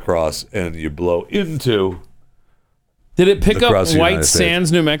comes across, and you blow into. Did it pick up White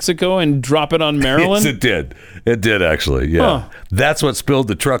Sands, New Mexico, and drop it on Maryland? Yes, it did. It did, actually, yeah. Huh. That's what spilled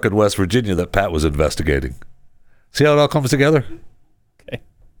the truck in West Virginia that Pat was investigating. See how it all comes together? Okay.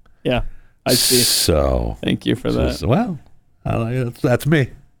 Yeah, I see. So. Thank you for that. Well, that's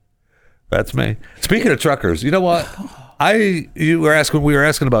me. That's me. Speaking of truckers, you know what? We were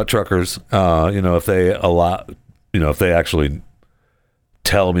asking about truckers, if they allow, if they actually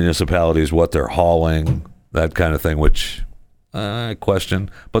tell municipalities what they're hauling, that kind of thing, which I question.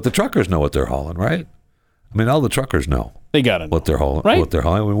 But the truckers know what they're hauling, right? I mean, all the truckers know. They got it. What they're hauling. Right? What they're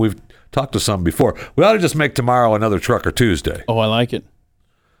hauling. I mean, we've talked to some before. We ought to just make tomorrow another Trucker Tuesday. Oh, I like it.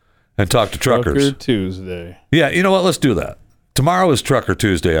 And talk to truckers. Trucker Tuesday. Yeah, you know what? Let's do that. Tomorrow is Trucker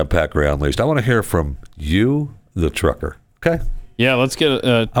Tuesday on Pat Gray Unleashed. I want to hear from you, the trucker. Okay? Yeah, let's get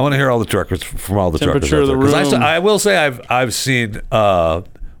I want to hear all the truckers from all the truckers. Temperature of the room. I will say I've seen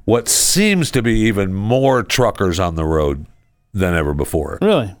what seems to be even more truckers on the road than ever before.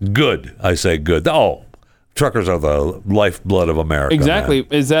 Really? Good. I say good. Oh, truckers are the lifeblood of America. Exactly.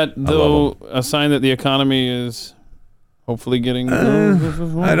 Man. Is that, though, a sign that the economy is hopefully getting...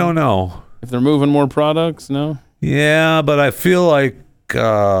 I don't know. If they're moving more products, no? Yeah, but I feel like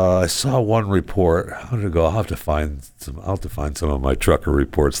I saw one report. How did it go? I'll have to find some of my trucker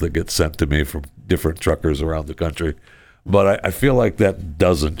reports that get sent to me from different truckers around the country. But I feel like that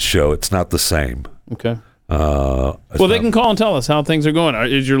doesn't show. It's not the same. Okay. They can call and tell us how things are going.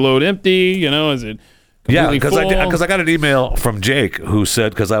 Is your load empty? Is it completely full? Because I got an email from Jake who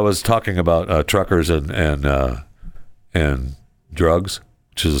said, because I was talking about truckers and drugs,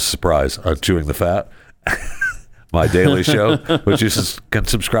 which is a surprise, on Chewing the Fat, my daily show, which you can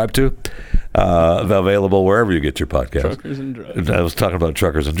subscribe to, available wherever you get your podcast. Truckers and drugs. I was talking about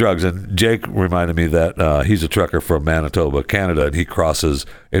truckers and drugs, and Jake reminded me that he's a trucker from Manitoba, Canada, and he crosses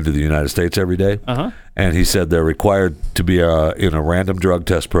into the United States every day. Uh-huh. And he said they're required to be in a random drug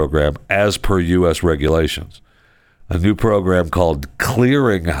test program as per U.S. regulations. A new program called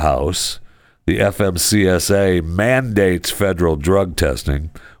Clearinghouse, the FMCSA, mandates federal drug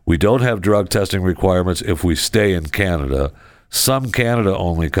testing. We don't have drug testing requirements if we stay in Canada. Some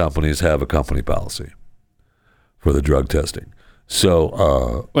Canada-only companies have a company policy for the drug testing.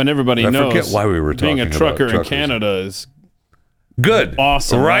 So, and everybody knows forget why we were talking being a trucker about in Canada is Good.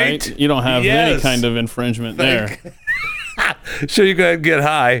 Awesome, Right? right? You don't have any Yes. kind of infringement there. Sure, you go ahead and get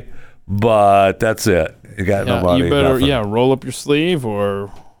high, but that's it. You got no money. You better, nothing. roll up your sleeve,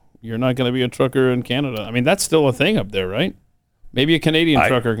 or you're not going to be a trucker in Canada. I mean, that's still a thing up there, right? Maybe a Canadian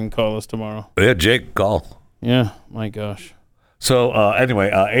trucker can call us tomorrow. Yeah, Jake, call. Yeah, my gosh. So anyway,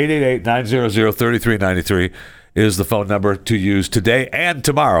 888-900-3393 is the phone number to use today and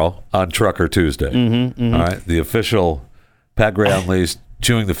tomorrow on Trucker Tuesday. All right, the official Pat Gray Unleashed,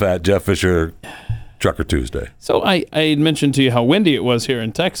 Chewing the Fat, Jeff Fisher, Trucker Tuesday. So I had mentioned to you how windy it was here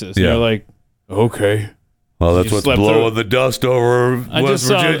in Texas. Yeah. You're like, okay. Well, that's You what's slept blowing through the dust over I West just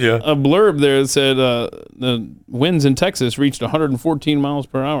saw Virginia. a blurb there that said the winds in Texas reached 114 miles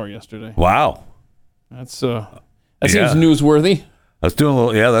per hour yesterday. Wow. That's that Yeah. seems newsworthy. That's doing a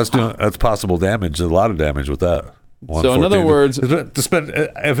little. Yeah, that's possible damage. A lot of damage with that. So in other 114. words, to spend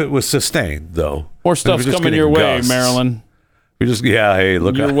if it was sustained though, more if stuff's we're just coming getting your way, gusts, Maryland. We just hey,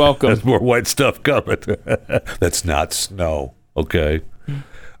 look, You're welcome. There's more white stuff coming. That's not snow, okay?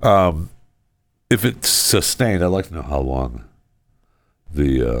 If it's sustained, I'd like to know how long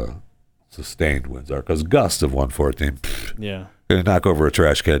the sustained winds are, because gusts of 114, Yeah. you knock over a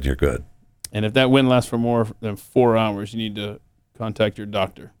trash can, you're good. And if that wind lasts for more than 4 hours, you need to contact your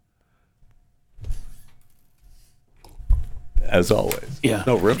doctor. As always. Yeah.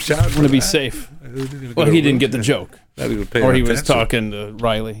 No rim shot. Want to be safe. Well, he didn't get the joke. Or he was talking to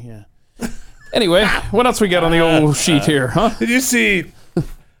Riley. Yeah. Anyway, what else we got on the old sheet here, huh? Did you see?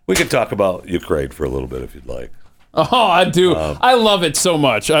 We could talk about Ukraine for a little bit if you'd like. Oh, I do. I love it so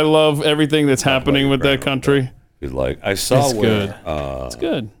much. I love everything that's happening with that country. If you'd like. I saw It's where good. It's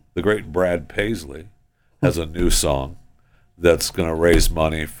good. the great Brad Paisley has a new song that's going to raise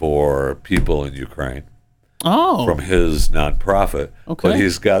money for people in Ukraine Oh. from his nonprofit. Okay. But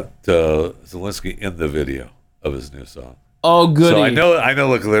he's got Zelensky in the video of his new song. Oh, goody. So I know.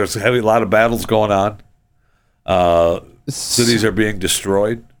 Look, there's a lot of battles going on. Cities are being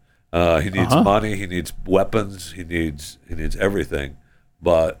destroyed. He needs money. He needs weapons. He needs everything.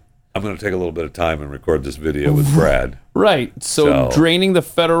 But I'm going to take a little bit of time and record this video with Brad. Right. So So- draining the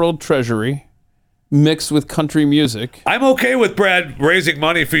federal treasury mixed with country music. I'm okay with Brad raising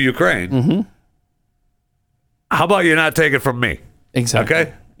money for Ukraine. Mm-hmm. How about you not take it from me? Exactly.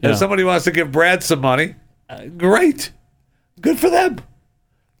 Okay? Yeah. If somebody wants to give Brad some money, great. Good for them.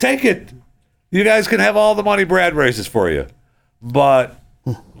 Take it. You guys can have all the money Brad raises for you. But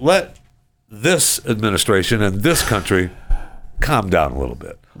let this administration and this country calm down a little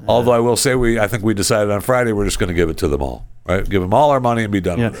bit. Although I will say I think we decided on Friday we're just going to give it to them all. Right? Give them all our money and be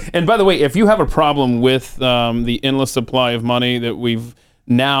done with it. And by the way, if you have a problem with the endless supply of money that we've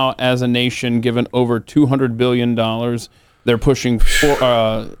now, as a nation, given over $200 billion, they're pushing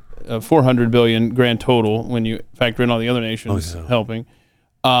 $400 billion grand total when you factor in all the other nations helping.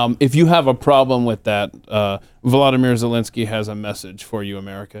 If you have a problem with that, Volodymyr Zelensky has a message for you,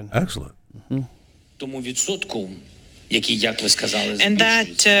 American. Excellent. And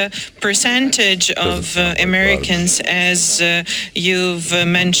that percentage of Americans, as you've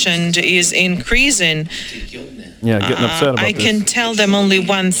mentioned, is increasing. Yeah, getting upset about I this. can tell them only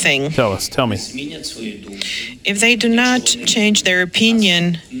one thing. Tell me. If they do not change their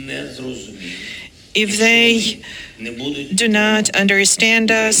opinion, if they do not understand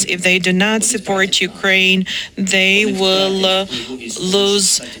us, if they do not support Ukraine, they will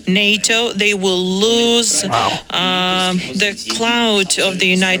lose NATO, they will lose the clout of the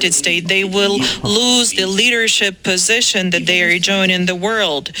United States, they will lose the leadership position that they are enjoying in the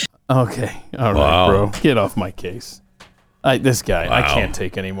world. Okay. All right, bro. Get off my case. This guy, I can't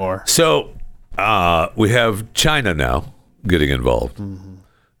take anymore. So we have China now getting involved. Mm-hmm.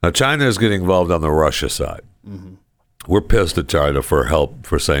 Now, China is getting involved on the Russia side. Mm-hmm. We're pissed at China for help,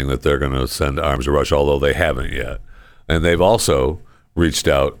 for saying that they're going to send arms to Russia, although they haven't yet. And they've also reached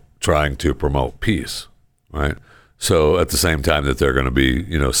out trying to promote peace, right? So at the same time that they're going to be,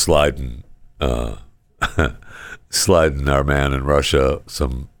 sliding our man in Russia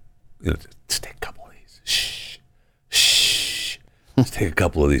some, just take a couple of these. Shh. Just take a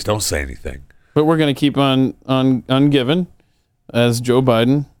couple of these. Don't say anything. But we're going to keep on giving, as Joe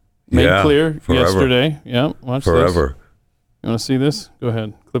Biden made clear forever. yesterday. Yeah, watch Forever. this. You want to see this? Go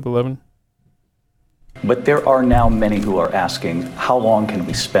ahead. Clip 11. But there are now many who are asking, how long can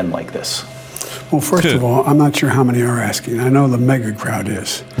we spend like this? Well, first of all, I'm not sure how many are asking. I know the mega crowd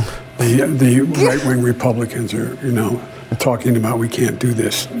is. The right-wing Republicans are, talking about we can't do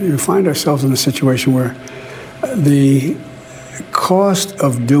this. You find ourselves in a situation where the cost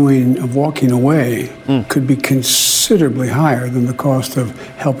of walking away could be considerably higher than the cost of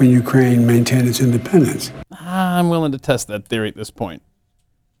helping Ukraine maintain its independence. I'm willing to test that theory at this point.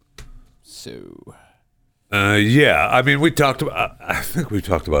 So, yeah, I mean, we talked about. I think we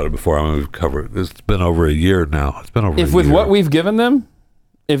talked about it before. I mean, we've covered. It's been over a year now. It's been over. If with what we've given them,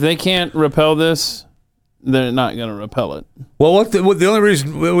 if they can't repel this, they're not going to repel it. Well, the only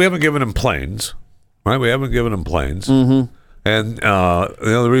reason we haven't given them planes, right? We haven't given them planes, and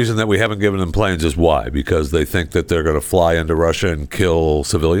the only reason that we haven't given them planes is why? Because they think that they're going to fly into Russia and kill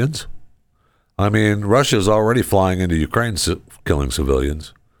civilians. I mean, Russia's already flying into Ukraine, killing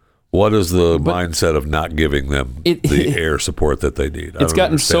civilians. What is the mindset of not giving them the air support that they need? It's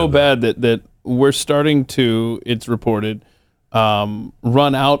gotten so bad that we're starting to, it's reported, run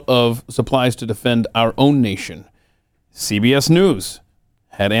out of supplies to defend our own nation. CBS News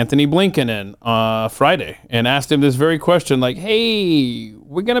had Anthony Blinken in Friday and asked him this very question, like, hey,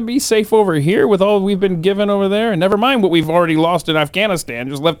 we're going to be safe over here with all we've been given over there? And never mind what we've already lost in Afghanistan,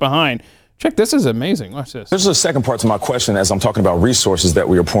 just left behind. Check, this is amazing. Watch this. There's a second part to my question as I'm talking about resources that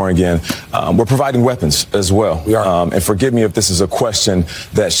we are pouring in. We're providing weapons as well. We are. And forgive me if this is a question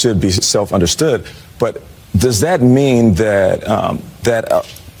that should be self-understood, but does that mean that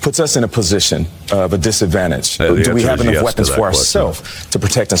puts us in a position of a disadvantage? Do we have enough weapons for ourselves to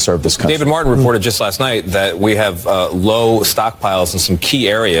protect and serve this country? David Martin reported just last night that we have low stockpiles in some key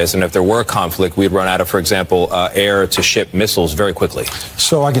areas, and if there were a conflict, we'd run out of, for example, air to ship missiles very quickly.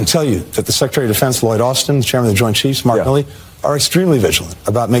 So I can tell you that the Secretary of Defense, Lloyd Austin, the Chairman of the Joint Chiefs, Mark Milley, are extremely vigilant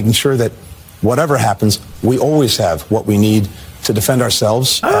about making sure that whatever happens, we always have what we need to defend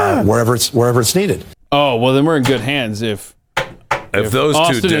ourselves wherever it's needed. Oh, well, then we're in good hands if those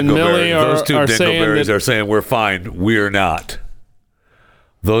Austin two and Milley Dingleberries are saying we're fine, we're not.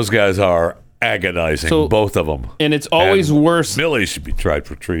 Those guys are agonizing, both of them. And it's always worse. Milley should be tried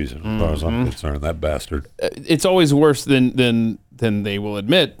for treason, as far as I'm concerned, that bastard. It's always worse than they will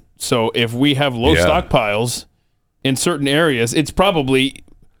admit. So if we have low stockpiles in certain areas, it's probably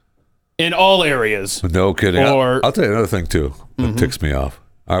in all areas. No kidding. Or, I'll tell you another thing, too, that ticks me off.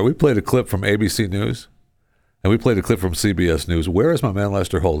 All right, we played a clip from ABC News. And we played a clip from CBS News. Where is my man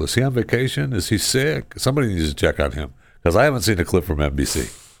Lester Holt? Is he on vacation? Is he sick? Somebody needs to check on him because I haven't seen a clip from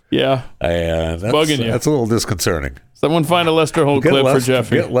NBC. Yeah. And that's bugging you. That's a little disconcerting. Someone find a Lester Holt clip for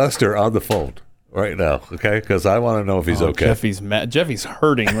Jeffy. Get Lester on the phone right now, okay? Because I want to know if he's okay. Jeffy's mad. Jeffy's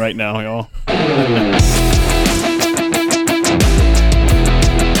hurting right now, y'all.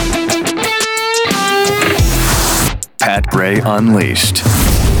 Pat Gray Unleashed.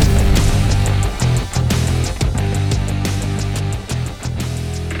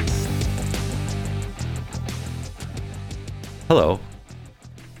 Hello.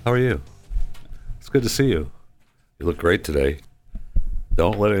 How are you? It's good to see you. You look great today.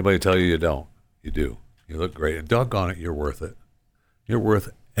 Don't let anybody tell you you don't. You do. You look great. And doggone it, you're worth it. You're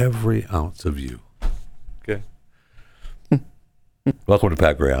worth every ounce of you. Okay? Welcome to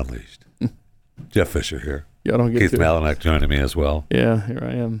Pat Gray Unleashed. Jeff Fisher here. Y'all don't get Keith Malinak joining me as well. Yeah, here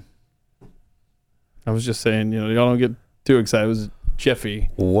I am. I was just saying, y'all don't get too excited. It was Jeffy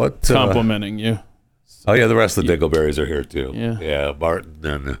complimenting you. Oh, yeah, the rest of the Dingleberries are here, too. Yeah, Martin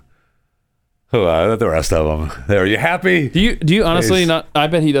and the rest of them. There, are you happy? Do you honestly not? I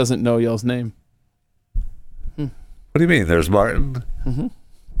bet he doesn't know y'all's name. What do you mean? There's Martin. Mm-hmm.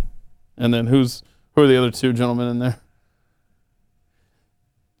 And then who are the other two gentlemen in there?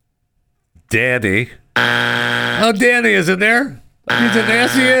 Danny. Oh, Danny is in there. He's in there.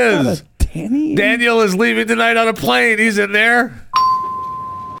 Yes, he is. Danny? Daniel is leaving tonight on a plane. He's in there.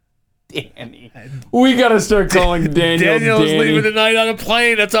 Danny. We got to start calling Daniel's Danny. leaving tonight on a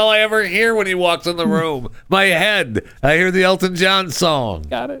plane. That's all I ever hear when he walks in the room. My head. I hear the Elton John song.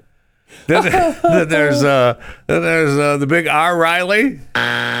 Got it. Then there's the big R. Riley.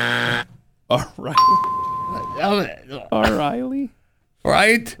 R. Riley?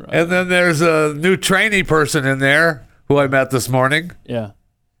 Right? And then there's a new trainee person in there who I met this morning. Yeah.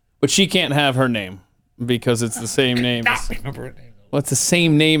 But she can't have her name because it's the same name. I remember her name. Well, it's the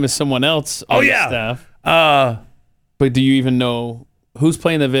same name as someone else on the staff. But do you even know who's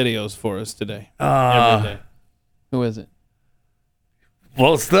playing the videos for us today? Every day. Who is it?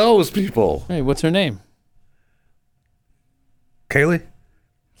 Well, it's those people. Hey, what's her name? Kayla.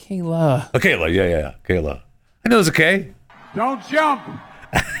 Oh, Kayla, yeah. Kayla. I know it was a K. Don't jump.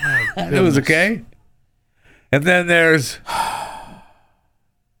 I knew it was a K. And then there's... I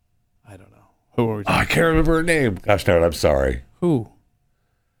don't know. Who are we talking I can't remember her name. Gosh darn it, I'm sorry. Who?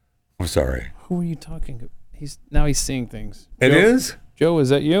 I'm sorry. Who are you talking to? He's seeing things. It is? Joe, is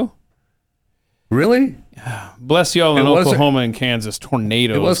that you? Really? Bless y'all in Oklahoma and Kansas.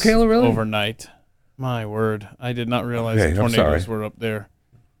 Tornadoes. It was Kayla, really? Overnight. My word. I did not realize the tornadoes were up there.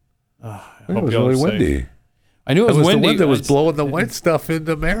 I it hope was y'all really are safe. windy. I knew it was the windy. wind that was blowing the white stuff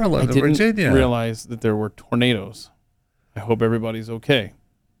into Maryland and Virginia. I didn't realize that there were tornadoes. I hope everybody's okay.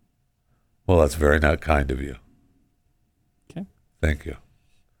 Well, that's very not kind of you. Okay. Thank you.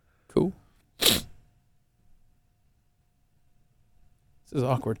 Cool. This is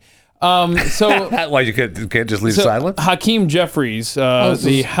awkward. So why you can't just leave silent? Hakeem Jeffries,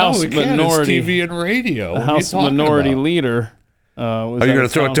 the House Minority It's TV and radio. The House Minority Leader. Are you going to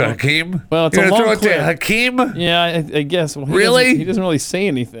throw it to Hakeem? Well, it's You're a going to long throw it clip. to Hakeem? Yeah, I guess. Well, Really? He doesn't really say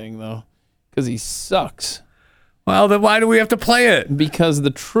anything though, because he sucks. Well, then why do we have to play it? Because the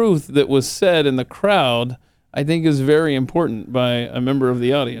truth that was said in the crowd, I think, is very important by a member of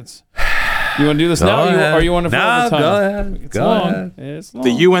the audience. You want to do this now, or you want to fill the time? Go ahead. It's Go long. ahead. It's long.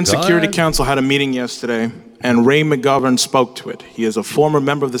 The UN Go Security ahead. Council had a meeting yesterday, and Ray McGovern spoke to it. He is a former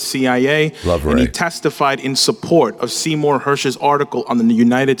member of the CIA, Love and he Ray. testified in support of Seymour Hersh's article on the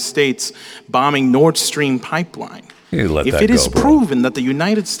United States bombing Nord Stream pipeline. You let If that it go, is bro. proven that the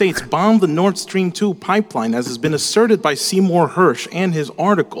United States bombed the Nord Stream 2 pipeline, as has been asserted by Seymour Hersh and his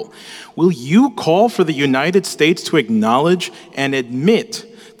article, will you call for the United States to acknowledge and admit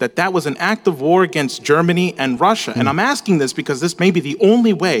that that was an act of war against Germany and Russia? And I'm asking this because this may be the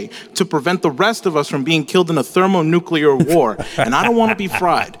only way to prevent the rest of us from being killed in a thermonuclear war. And I don't want to be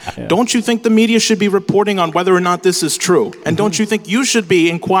fried. Don't you think the media should be reporting on whether or not this is true? And don't you think you should be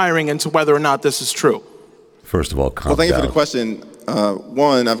inquiring into whether or not this is true? First of all, calm Well, thank you down. for the question.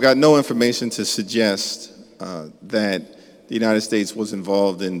 One, I've got no information to suggest that the United States was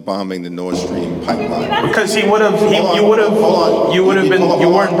involved in bombing the Nord Stream pipeline. Because you weren't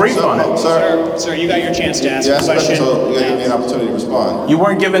briefed on it. Sir, you got your chance to ask a question. So you got to give me an opportunity to respond. You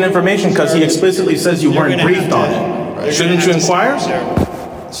weren't given information because he explicitly says you weren't briefed on it. Right. Shouldn't you inquire?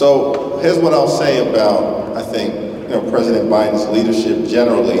 So here's what I'll say about, I think, President Biden's leadership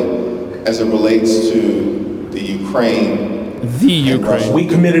generally as it relates to the Ukraine. We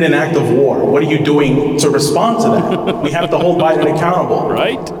committed an act of war. What are you doing to respond to that? We have to hold Biden accountable.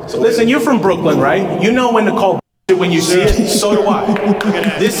 Right? So listen, you're from Brooklyn, right? You know when to call when you see it. So do I.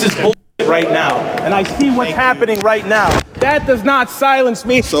 This is bullshit right now. And I see what's happening right now. That does not silence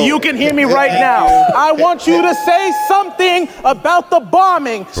me. You can hear me right now. I want you to say something about the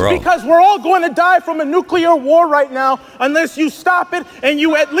bombing, because we're all going to die from a nuclear war right now unless you stop it and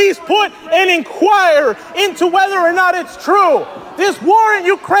you at least put and inquire into whether or not it's true. This war in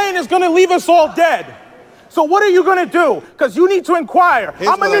Ukraine is going to leave us all dead. So what are you going to do? Because you need to inquire.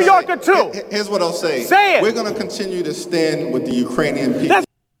 I'm a New Yorker too. Here's what I'll say. Say it. We're going to continue to stand with the Ukrainian people. That's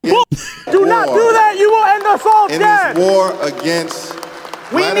do not do that. You will end us all in dead. this war against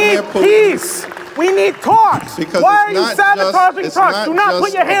We Vladimir need Putin. peace. We need talks. Because Why are it's you not sabotaging just- talks? it's Do not not put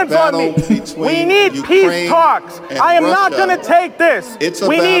just your a hands on me. battle between We need Ukraine peace talks. and I am not Russia. going to take this. It's a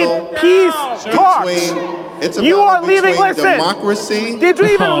we battle need peace talks. It's a You battle are leaving. between Listen. democracy Did you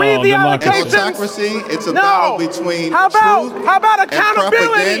even read the and allocations? autocracy. It's a No. battle between How about and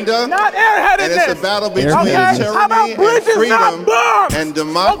accountability, propaganda, not and airheadedness? it's a battle between Okay. How about tyranny and bridges, freedom, not bombs? and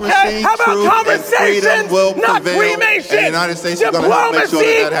democracy, Okay. How about truth, and conversations, freedom will not prevail, cremation? and the United States is going to help make sure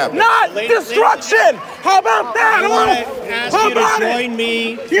Diplomacy, that happens. not destruction. How about that? How about join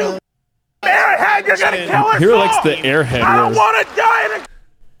me. You airhead, you're going to kill us Hero all. likes the airhead I don't words. want to die in a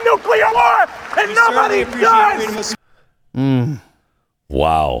nuclear war, and nobody does.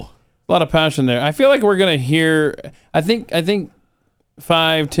 Wow. A lot of passion there. I feel like we're gonna hear. I think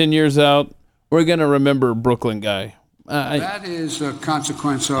 5-10 years out, we're gonna remember Brooklyn guy. That is a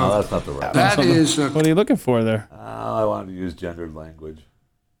consequence of. No, that's not the right. That is a What are you looking for there? I wanted to use gendered language.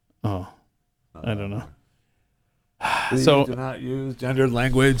 Oh, I don't know. So do not use gendered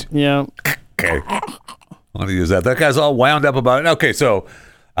language. Yeah. Okay. I want to use that. That guy's all wound up about it. Okay, so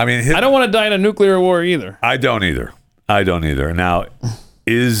I mean, I don't want to die in a nuclear war either. I don't either. Now,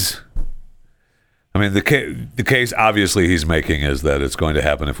 the case obviously he's making is that it's going to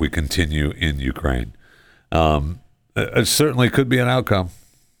happen if we continue in Ukraine. It certainly could be an outcome.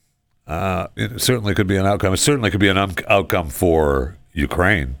 It certainly could be an outcome. It certainly could be an outcome for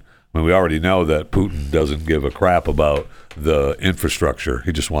Ukraine. I mean, we already know that Putin doesn't give a crap about the infrastructure.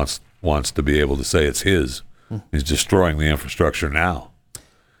 He just wants to be able to say it's his. He's destroying the infrastructure now.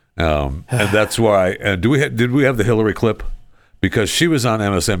 And that's why. Did we have the Hillary clip? Because she was on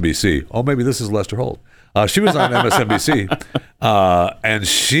MSNBC. Oh, maybe this is Lester Holt. She was on MSNBC, and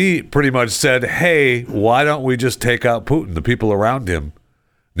she pretty much said, "Hey, why don't we just take out Putin? The people around him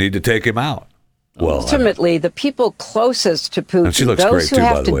need to take him out." Well, ultimately, the people closest to And she Putin, looks those great who too, by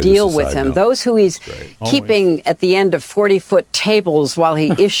have the to way, deal just a with side him, note. those who he's keeping at the end of 40-foot tables while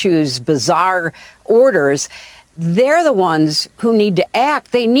he issues bizarre orders, they're the ones who need to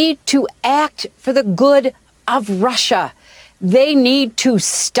act. They need to act for the good of Russia. They need to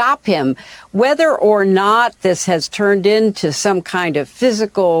stop him. Whether or not this has turned into some kind of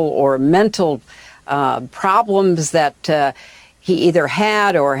physical or mental problems that he either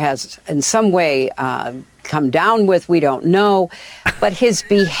had or has in some way come down with, we don't know. But his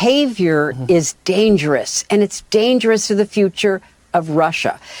behavior is dangerous, and it's dangerous to the future of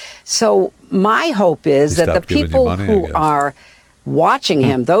Russia. So my hope is that the people who are watching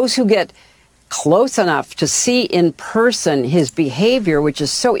him, those who get close enough to see in person his behavior, which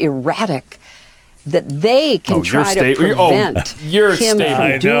is so erratic, that they can try to prevent him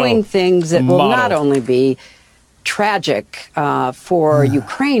from doing things that will not only be tragic for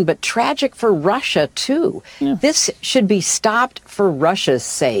Ukraine, but tragic for Russia, too. Yeah. This should be stopped for Russia's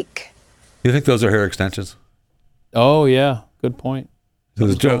sake. You think those are hair extensions? Oh, yeah. Good point.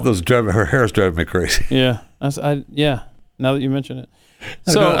 Her hair's driving me crazy. Yeah. Now that you mention it.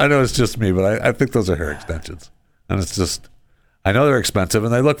 So I know it's just me, but I think those are hair extensions. And it's just, I know they're expensive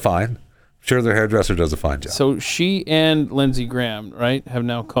and they look fine. I'm sure their hairdresser does a fine job. So she and Lindsey Graham, right, have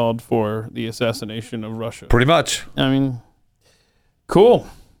now called for the assassination of Russia. Pretty much. I mean, cool.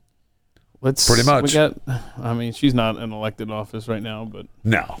 Pretty much. She's not in elected office right now, but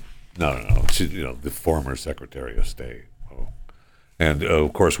No. She, the former Secretary of State. Oh. And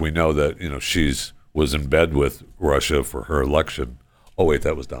of course, we know that she's was in bed with Russia for her election. Oh wait,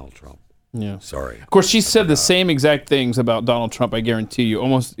 that was Donald Trump. Yeah. Sorry. Of course, she said the same exact things about Donald Trump, I guarantee you.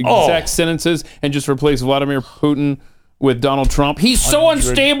 Almost exact sentences, and just replaced Vladimir Putin with Donald Trump. He's so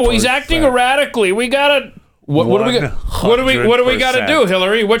unstable. He's acting erratically. We gotta. What do we gotta do,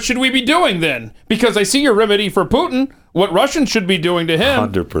 Hillary? What should we be doing then? Because I see your remedy for Putin. What Russians should be doing to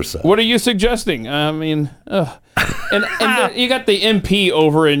him. 100%. What are you suggesting? I mean, and then you got the MP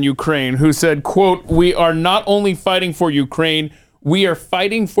over in Ukraine who said, quote, "We are not only fighting for Ukraine, we are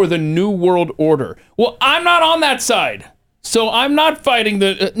fighting for the New World Order." Well, I'm not on that side. So I'm not fighting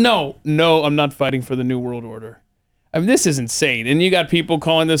no, I'm not fighting for the New World Order. I mean, this is insane. And you got people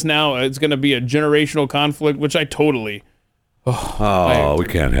calling this now, it's going to be a generational conflict, which I totally... we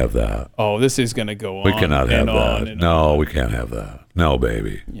can't have that. Oh, this is going to go on. We cannot have that. No, on. We can't have that. No,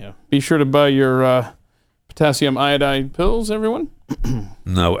 baby. Yeah. Be sure to buy your potassium iodide pills, everyone.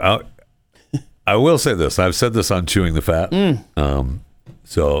 No, I will say this. I've said this on Chewing the Fat.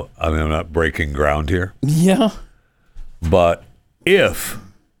 So, I'm not breaking ground here. Yeah. But if,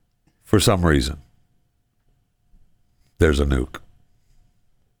 for some reason, there's a nuke,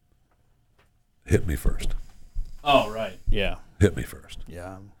 hit me first. Oh, right. Yeah. Hit me first.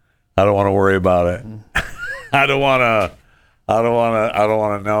 Yeah. I don't want to worry about it. I don't want to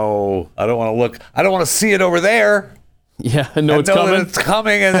know. I don't want to look. I don't want to see it over there. Yeah, I know it's coming. That it's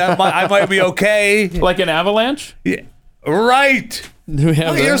coming, and I might be okay. Like an avalanche? Yeah. Right.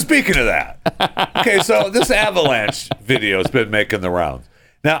 You're speaking of that. Okay, so this avalanche video has been making the rounds.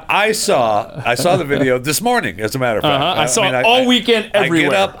 Now, I saw the video this morning, as a matter of fact. I saw it all weekend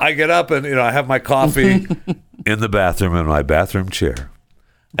everywhere. I get up and I have my coffee in the bathroom in my bathroom chair.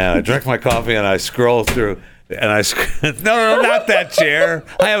 And I drink my coffee and I scroll through and no, not that chair.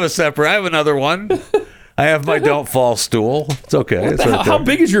 I have another one. I have my don't fall stool. It's okay. How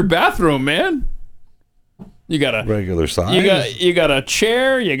big is your bathroom, man? You got a regular size. You got a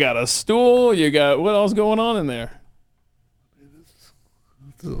chair, you got a stool, you got what else going on in there?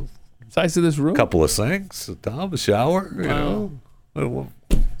 Size of this room? A couple of sinks, a tub, a shower. You know.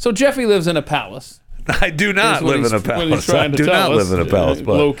 So Jeffy lives in a palace. I do not live in a palace. I do not live in a palace.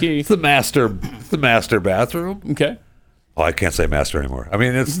 But low key. It's the master bathroom. Okay. Oh, I can't say master anymore. I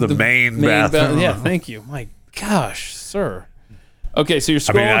mean, it's the main bathroom. Yeah, thank you. My gosh, sir. Okay, so you're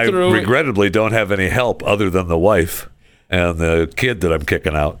scrolling through. I regrettably don't have any help other than the wife and the kid that I'm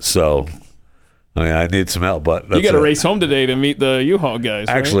kicking out. So, I need some help. But you got to race home today to meet the U-Haul guys.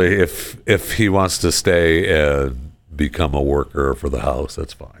 Actually, right? if he wants to stay and become a worker for the house,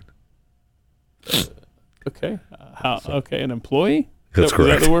 that's fine. Okay. Okay, an employee? That's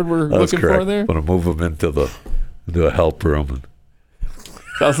correct. Is that the word we're looking for there? I'm going to move him into a help room.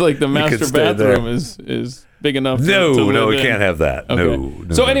 Sounds like the master bathroom is big enough. No, we can't have that. Okay.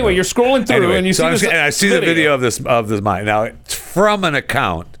 No. So anyway, you're scrolling through and you see this. And I see the video of this mine. Now, it's from an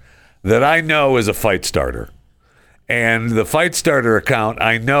account that I know is a fight starter. And the fight starter account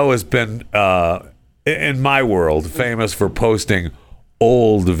I know has been, in my world, famous for posting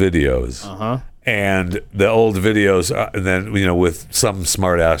old videos. Uh-huh. And the old videos, then, with some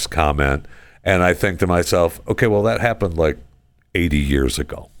smart-ass comment. And I think to myself, okay, well, that happened like 80 years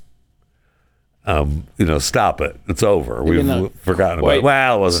ago. Stop it. It's over. We've forgotten about it.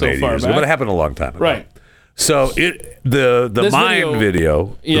 Well, it wasn't 80 years ago, but it happened a long time ago. Right. So the mine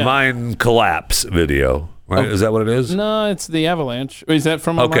video, the mine collapse video, right? Is that what it is? No, it's the Avalanche. Is that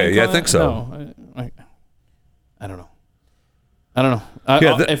from a Okay, mine yeah, I climb? think so. No, I don't know.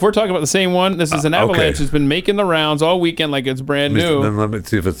 If we're talking about the same one, this is an Avalanche that's been making the rounds all weekend like it's brand new. Then let me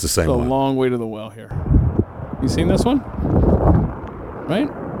see if it's the same It's a one. long way to the well here. You seen this one? Right?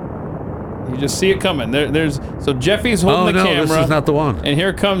 You just see it coming. So Jeffy's holding the camera. This is not the one. And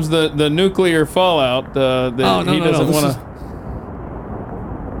here comes the nuclear fallout. He doesn't want to.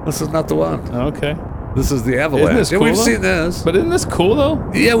 This is not the one. Okay. This is the Avalanche. Isn't this cool, we've though? seen this. But isn't this cool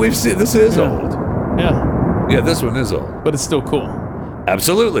though? Yeah, we've seen. This is old. Yeah. Yeah, this one is old. But it's still cool.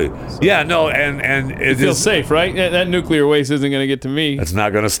 Absolutely. Yeah, no, and It feels safe, right? That nuclear waste isn't going to get to me. It's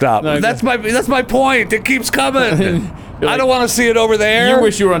not going to stop. No, That's my point. It keeps coming. I don't want to see it over there. You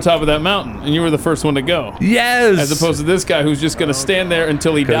wish you were on top of that mountain and you were the first one to go. Yes. As opposed to this guy who's just going to stand there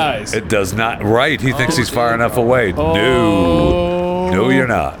until he dies. It does not. Right. He thinks he's far enough away. No, you're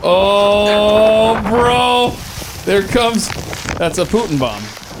not. Oh, bro. There it comes. That's a Putin bomb.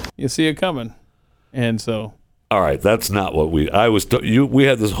 You see it coming. And so. All right, that's not what we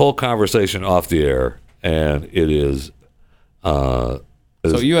had this whole conversation off the air, and it is so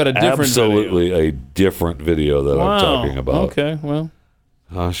you had a different absolutely a different video that I'm talking about. Okay, well,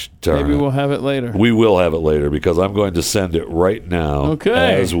 gosh darn maybe it. we'll have it later. We will have it later because I'm going to send it right now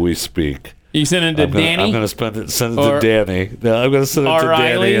as we speak. You send it to Danny? I'm going to send it to Danny. No, I'm going to send it to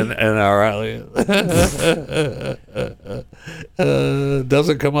Danny and O'Reilly.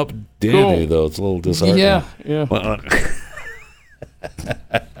 Doesn't come up Danny, though. It's a little disheartening. Yeah.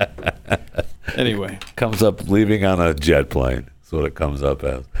 Anyway. Comes up leaving on a jet plane. That's what it comes up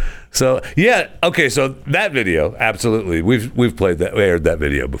as. So, yeah. Okay, so that video, absolutely. We've aired that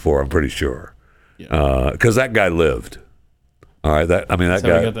video before, I'm pretty sure. Because that guy lived. All right. That's how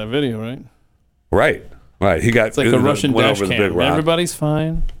guy. we got that video, right? Right. He got. It's like a Russian went dash over the big cam. rock. Everybody's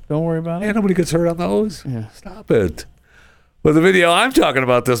fine. Don't worry about it. Yeah, nobody gets hurt on those. Yeah. Stop it. But the video I'm talking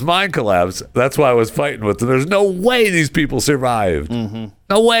about, this mine collapse, that's why I was fighting with them. There's no way these people survived. Mm-hmm.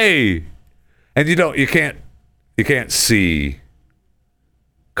 No way. And you can't see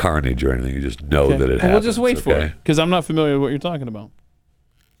carnage or anything. You just know that it happened. We'll just wait for it because I'm not familiar with what you're talking about.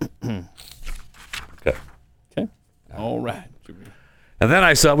 Okay. All right. And then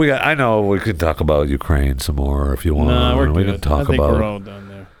I know we could talk about Ukraine some more if you want. No, we're we good. can talk I think about we're all done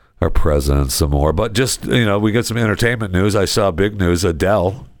there. Our president some more. But just, we get some entertainment news. I saw big news.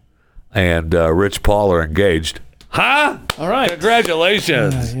 Adele and Rich Paul are engaged. Huh? All right.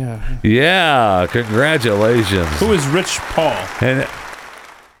 Congratulations. Yeah. Congratulations. Who is Rich Paul? And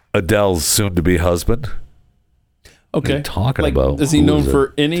Adele's soon-to-be husband. Okay. What are you talking about? Is he known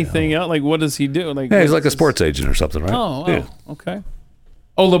for anything else? Like, what does he do? Like, he's like a sports agent or something, right? Oh, yeah. Okay.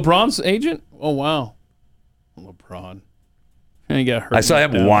 Oh, LeBron's agent? Oh, wow. LeBron. And he got hurt. I saw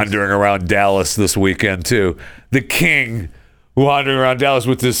him wandering around Dallas this weekend, too. The king wandering around Dallas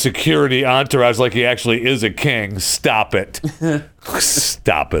with his security entourage like he actually is a king. Stop it.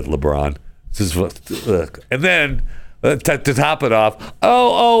 Stop it, LeBron. And then, to top it off,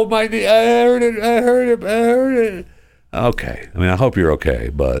 my knee, I heard it. Okay. I hope you're okay,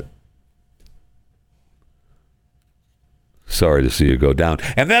 but sorry to see you go down.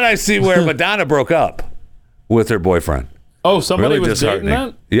 And then I see where Madonna broke up with her boyfriend. Oh, somebody really was dating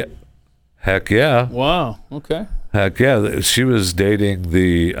that? Yeah. Heck yeah. Wow. Okay. Heck yeah. She was dating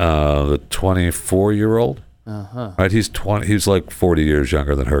the 24-year-old. Uh-huh. Right? He's 20. He's like 40 years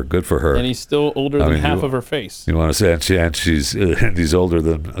younger than her. Good for her. And he's still older than half of her face. You want to say, and he's older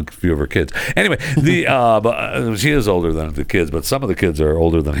than a few of her kids. Anyway, but she is older than the kids, but some of the kids are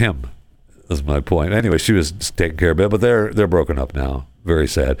older than him. That's my point. Anyway, she was taking care of it, but they're broken up now. Very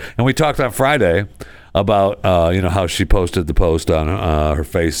sad. And we talked on Friday about how she posted the post on her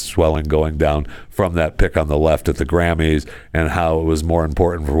face swelling going down from that pic on the left at the Grammys, and how it was more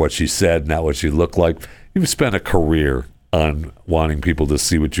important for what she said, not what she looked like. You've spent a career on wanting people to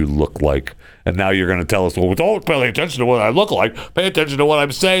see what you look like, and now you're going to tell us, well, don't pay attention to what I look like. Pay attention to what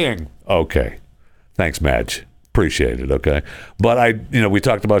I'm saying. Okay. Thanks, Madge. Appreciate it, okay? But we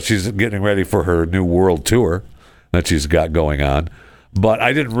talked about she's getting ready for her new world tour that she's got going on. But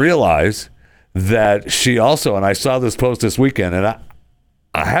I didn't realize that she also, and I saw this post this weekend, and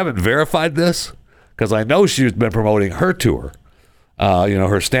I haven't verified this because I know she's been promoting her tour,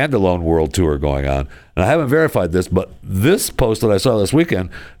 her standalone world tour going on. And I haven't verified this, but this post that I saw this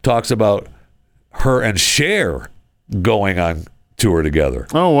weekend talks about her and Cher going on tour together.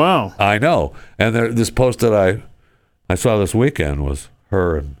 Oh, wow. I know. And this post that I saw this weekend was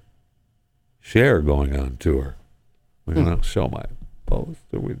her and Cher going on tour. We're going to show my post,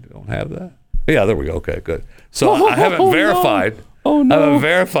 or we don't have that? Yeah, there we go. Okay, good. So I haven't verified. Oh, no. I haven't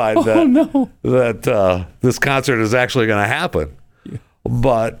verified that this concert is actually going to happen.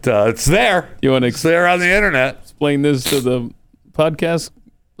 But it's there. It's there on the internet. Explain this to the podcast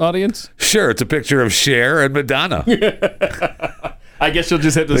audience? Sure. It's a picture of Cher and Madonna. I guess you'll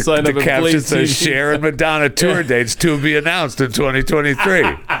just have to sign up the and caption play says Cher and Madonna tour dates to be announced in 2023.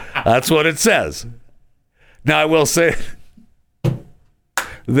 That's what it says. Now, I will say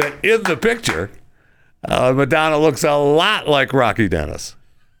that in the picture, Madonna looks a lot like Rocky Dennis.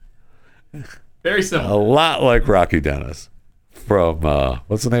 Very similar. A lot like Rocky Dennis from,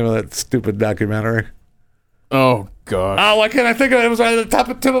 what's the name of that stupid documentary? Oh, God. Oh, why can't I think of it? It was right at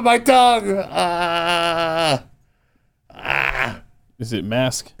the tip of my tongue. Is it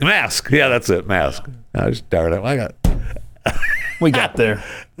Mask? Mask. Yeah, that's it. Mask. Darn it. We got there.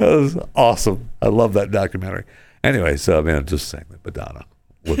 That was awesome. I love that documentary. Anyway, so, man, just saying that Madonna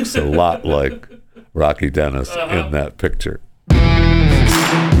looks a lot like Rocky Dennis in that picture.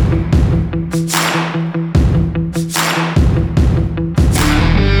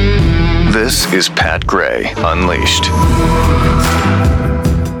 This is Pat Gray Unleashed.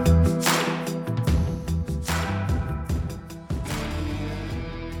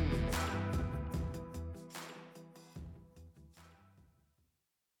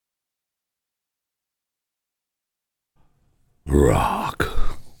 Rock.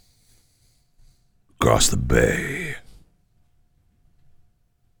 Across the bay.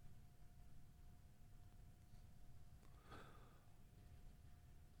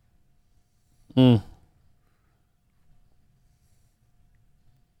 That's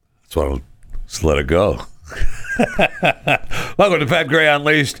why I'll just let it go. Welcome to Pat Gray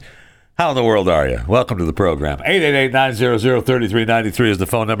Unleashed. How in the world are you? Welcome to the program. 888-900-3393 is the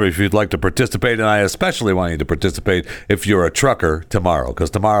phone number if you'd like to participate, and I especially want you to participate if you're a trucker tomorrow, because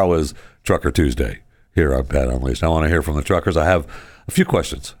tomorrow is Trucker Tuesday here on Pat Unleashed. I want to hear from the truckers. I have a few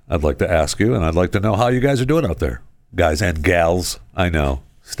questions I'd like to ask you, and I'd like to know how you guys are doing out there. Guys and gals, I know.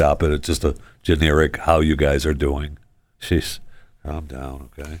 Stop it. It's just a generic how you guys are doing. Jeez. Calm down,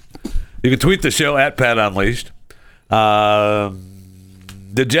 okay? You can tweet the show at Pat Unleashed.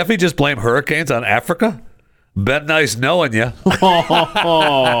 Did Jeffy just blame hurricanes on Africa? Been nice knowing you.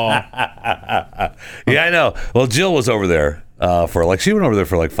 Yeah, I know. Well, Jill was over there she went over there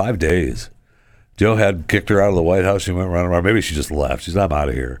for like 5 days. Joe had kicked her out of the White House. She went around. Maybe she just left. She's I'm out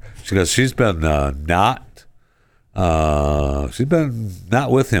of here. She's been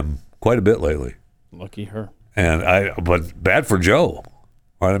not with him quite a bit lately. Lucky her. But bad for Joe.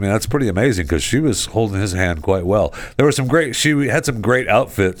 Right? I mean, that's pretty amazing because she was holding his hand quite well. She had some great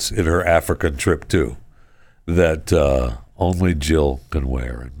outfits in her African trip too that only Jill can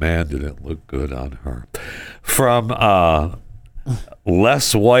wear. And man, did it look good on her. From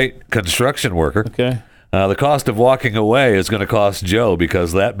Less White Construction Worker. Okay. The cost of walking away is going to cost Joe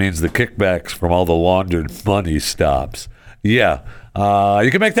because that means the kickbacks from all the laundered money stops. Yeah, you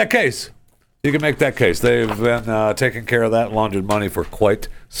can make that case. You can make that case. They've been taking care of that laundered money for quite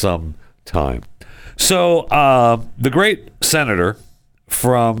some time. So the great senator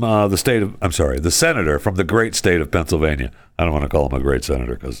from the senator from the great state of Pennsylvania. I don't want to call him a great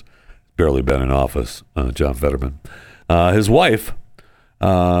senator because he's barely been in office, John Fetterman. His wife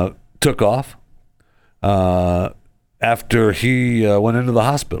took off after he went into the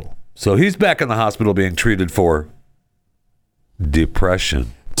hospital. So he's back in the hospital being treated for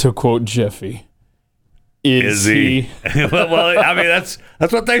depression. To quote Jeffy, is he? Well, I mean that's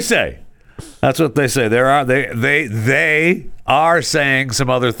what they say. That's what they say. They are saying some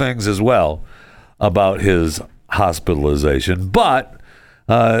other things as well about his hospitalization. But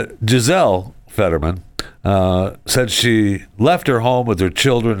Giselle Fetterman said she left her home with her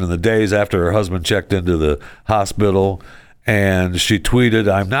children in the days after her husband checked into the hospital. And she tweeted,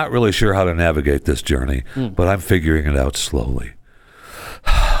 "I'm not really sure how to navigate this journey, but I'm figuring it out slowly."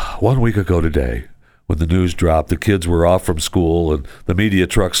 1 week ago today, when the news dropped, the kids were off from school and the media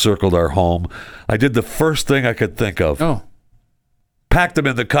truck circled our home, I did the first thing I could think of. Oh. Pack them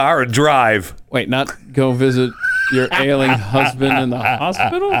in the car and drive. Wait, not go visit your ailing husband in the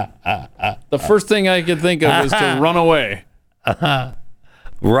hospital? The first thing I could think of is to run away.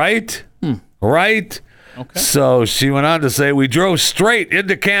 Right? Right? Okay. So she went on to say, we drove straight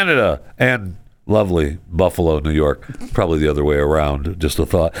into Canada and lovely Buffalo, New York. Probably the other way around, just a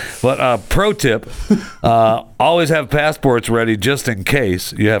thought. But pro tip, always have passports ready just in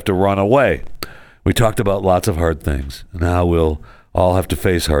case you have to run away. We talked about lots of hard things and how we'll all have to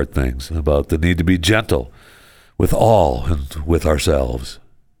face hard things, about the need to be gentle with all and with ourselves.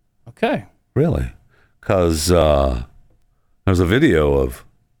 Okay. Really? Because there's a video of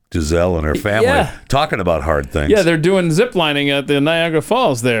Giselle and her family Yeah. talking about hard things. Yeah, they're doing zip lining at the Niagara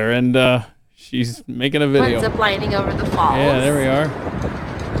Falls there, and she's making a video. Zip lining over the falls. Yeah, there we are.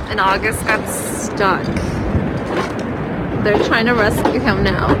 And August got stuck. They're trying to rescue him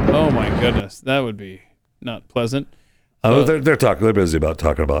now. Oh my goodness, that would be not pleasant. Oh, they're talking. They're busy about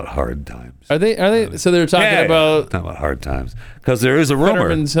talking about hard times. Are they? So they're talking about talking about hard times because there is a rumor.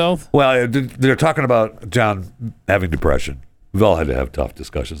 Fetterman's health. Well, they're talking about John having depression. We've all had to have tough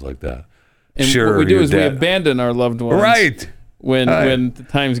discussions like that. And sure, what we do your is dad, we abandon our loved ones. Right. When the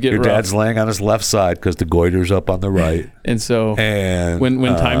times get your rough. dad's laying on his left side because the goiter's up on the right. And so and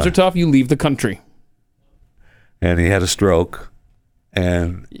when times are tough, you leave the country. And he had a stroke,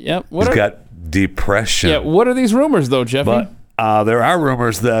 and Yep. he's got depression. Yeah. What are these rumors though, Jeffy? But there are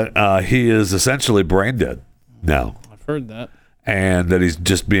rumors that he is essentially brain dead now. I've heard that. And that he's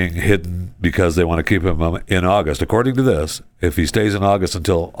just being hidden because they want to keep him in August. According to this, if he stays in August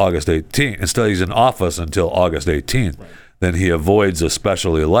until August 18th, and stays in office until August 18th, then he avoids a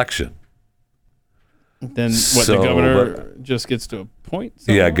special election. Then what? So, the governor just gets to appoint?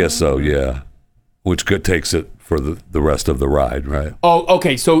 Yeah, I guess so. Yeah, which takes it for the rest of the ride, right? Oh,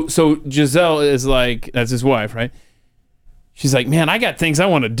 okay. So Giselle is like, that's his wife, right? She's like, man, I got things I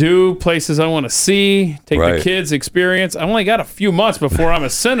want to do, places I want to see, take the Right. kids, experience. I only got a few months before I'm a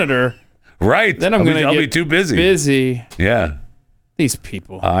senator. Right. Then I'll be too busy. Busy. Yeah. These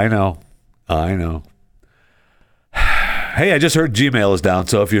people. I know. Hey, I just heard Gmail is down,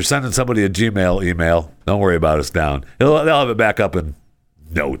 so if you're sending somebody a Gmail email, don't worry about it's down. They'll have it back up in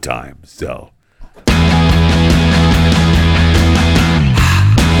no time. So.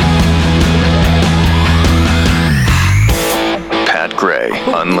 Pat Gray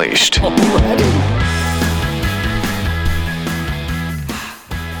Unleashed.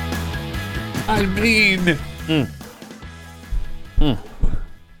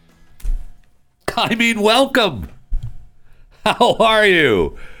 I mean, welcome. How are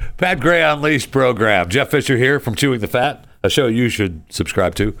you? Pat Gray Unleashed program. Jeff Fisher here from Chewing the Fat, a show you should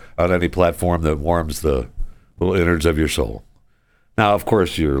subscribe to on any platform that warms the little innards of your soul. Now, of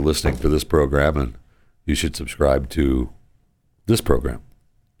course, you're listening to this program, and you should subscribe to this program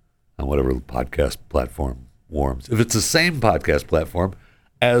on whatever podcast platform warms. If it's the same podcast platform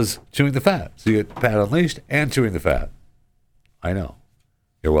as Chewing the Fat, so you get Pat Unleashed and Chewing the Fat. I know.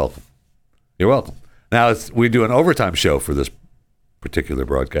 You're welcome. You're welcome. Now, we do an overtime show for this particular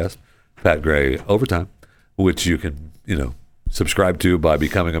broadcast, Pat Gray Overtime, which you can, subscribe to by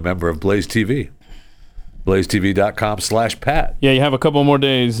becoming a member of Blaze TV. BlazeTV.com/Pat. Yeah, you have a couple more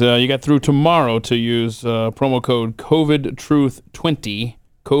days. You got through tomorrow to use promo code COVIDTruth20.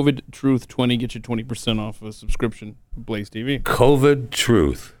 COVIDTruth20 get you 20% off a subscription to Blaze TV. COVID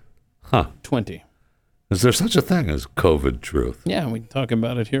Truth. Huh. 20. Is there such a thing as COVID Truth? Yeah, we can talk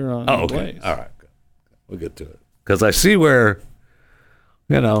about it here on okay. Blaze. All right. We'll get to it. Because I see where,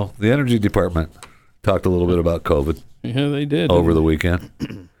 the Energy Department talked a little bit about COVID. Yeah, they did. Over the weekend.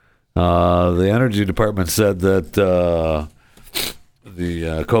 The Energy Department said that the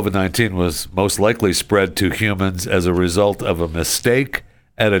COVID-19 was most likely spread to humans as a result of a mistake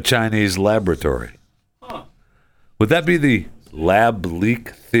at a Chinese laboratory. Huh. Would that be the lab leak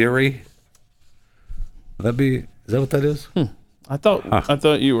theory? Is that what that is? I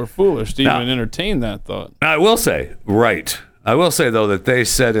thought you were foolish to even entertain that thought. I will say, though, that they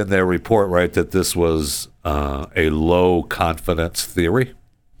said in their report, right, that this was a low confidence theory.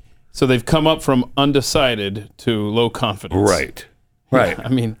 So they've come up from undecided to low confidence. Right. I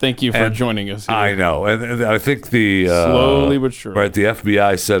mean, thank you for joining us here. I know. And I think slowly but surely. Right, the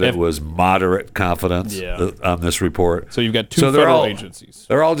FBI said it was moderate confidence on this report. So you've got two federal agencies.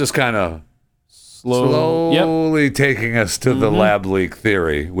 They're all just kind of slowly taking us to the lab leak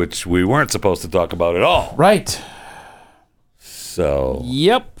theory, which we weren't supposed to talk about at all. Right. So.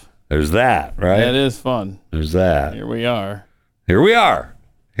 Yep. There's that, right? That is fun. There's that. Here we are.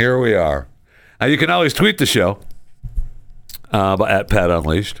 Now, you can always tweet the show at Pat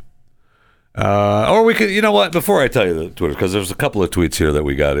Unleashed. Or we could, before I tell you the Twitter, because there's a couple of tweets here that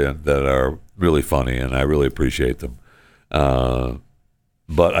we got in that are really funny, and I really appreciate them.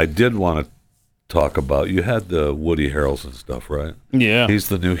 But I did want to talk about, you had the Woody Harrelson stuff, right? Yeah. He's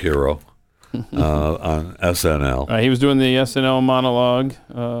the new hero on SNL. He was doing the SNL monologue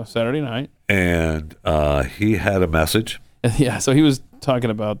Saturday night. And he had a message. Yeah, so he was talking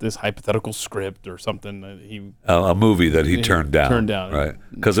about this hypothetical script or something that a movie that he turned down. Right.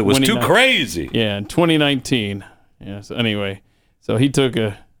 Because it was too crazy. Yeah, in 2019. Yeah, so anyway, so he took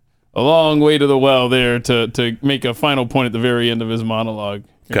a long way to the well there to make a final point at the very end of his monologue.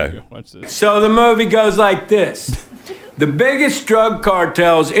 Okay. Watch this. So the movie goes like this. the biggest drug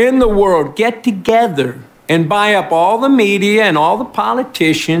cartels in the world get together and buy up all the media and all the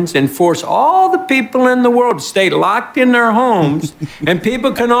politicians and force all the people in the world to stay locked in their homes, and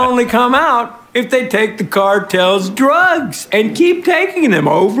people can only come out if they take the cartel's drugs and keep taking them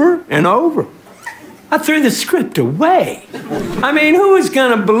over and over. I threw the script away. I mean, who is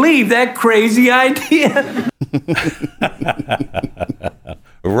going to believe that crazy idea?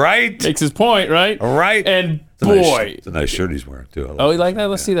 Right? Makes his point, right? Right. And boy. It's a nice shirt he's wearing, too. Oh, you like that?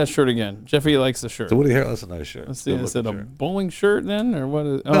 Let's see that shirt again. Jeffy likes the shirt. So Woody Harrelson, that's a nice shirt. Let's see. Is it a bowling shirt then? Or what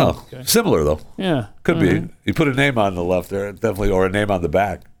is No, okay. similar, though. Yeah. Could all be. right. You put a name on the left there, definitely, or a name on the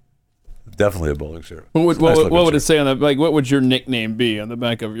back. Definitely a bowling shirt. What would, It's a nice what would looking it say on the, like, what would your nickname be on the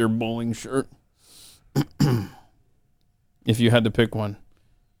back of your bowling shirt? If you had to pick one.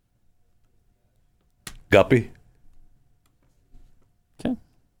 Guppy. Okay,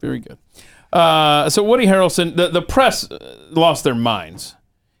 very good. So Woody Harrelson, the press lost their minds.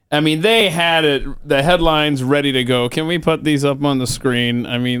 I mean, they had the headlines ready to go. Can we put these up on the screen?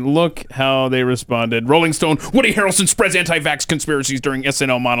 I mean, look how they responded. Rolling Stone, Woody Harrelson spreads anti-vax conspiracies during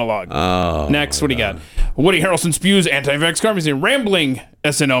SNL monologue. Oh, Next, what do you got? Woody Harrelson spews anti-vax conspiracy, rambling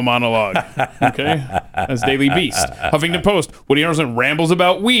SNL monologue. Okay, that's Daily Beast. Huffington Post, Woody Harrelson rambles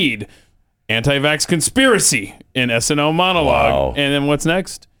about weed. Anti-vax conspiracy in SNL monologue. Wow. And then what's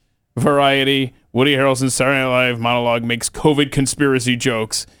next? Variety, Woody Harrelson's Saturday Night Live monologue makes COVID conspiracy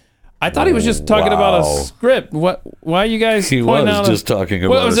jokes. I thought he was just talking about a script. What? Why are you guys He pointing was out just talking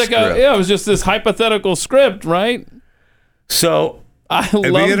well, about it was a like script. it was just this hypothetical script, right? So it'd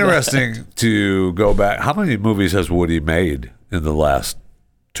love be that. interesting to go back. How many movies has Woody made in the last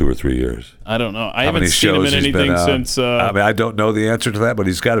 2 or 3 years? I don't know. I How haven't many seen him in shows he's been anything on? since. I mean, I don't know the answer to that, but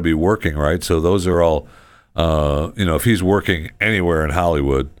he's got to be working, right? So those are all, if he's working anywhere in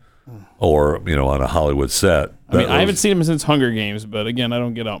Hollywood or, on a Hollywood set. I mean, I haven't seen him since Hunger Games, but again, I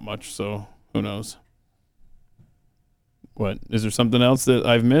don't get out much, so who knows? What? Is there something else that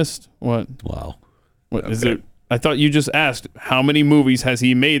I've missed? What? Wow. What is it? I thought you just asked how many movies has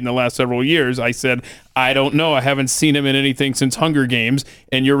he made in the last several years. I said, I don't know. I haven't seen him in anything since Hunger Games.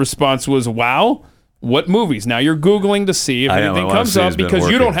 And your response was, wow. What movies? Now you're Googling to see if anything comes up because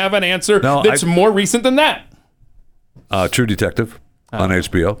you don't have an answer that's more recent than that. True Detective on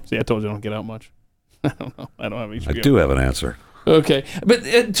HBO. See, I told you I don't get out much. I don't know. I don't have HBO. I do have an answer. Okay. But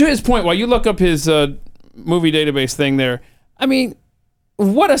to his point, while you look up his movie database thing there, I mean,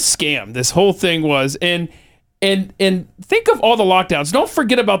 what a scam this whole thing was. And think of all the lockdowns. Don't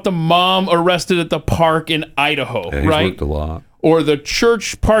forget about the mom arrested at the park in Idaho, Yeah, he's right? worked a lot. Or the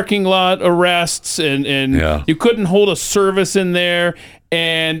church parking lot arrests, and you couldn't hold a service in there.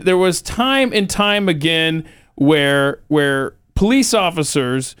 And there was time and time again where police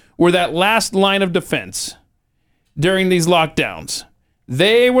officers were that last line of defense during these lockdowns.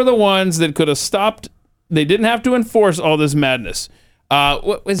 They were the ones that could have stopped. They didn't have to enforce all this madness.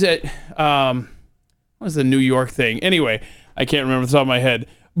 What was it? What was the New York thing? Anyway, I can't remember off the top of my head.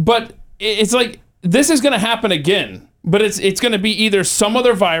 But it's like this is going to happen again. But it's going to be either some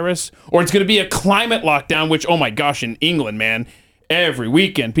other virus or it's going to be a climate lockdown, which, oh my gosh, in England, man, every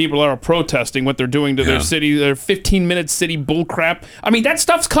weekend people are protesting what they're doing to their city, their 15-minute city bullcrap. I mean, that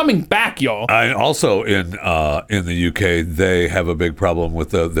stuff's coming back, y'all. Also in the UK, they have a big problem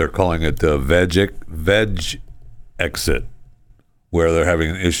with they're calling it the veg exit, where they're having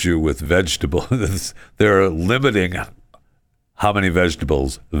an issue with vegetables. They're limiting how many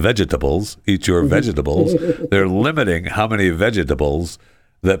vegetables, eat your vegetables. They're limiting how many vegetables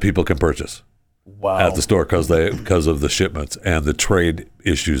that people can purchase at the store because of the shipments and the trade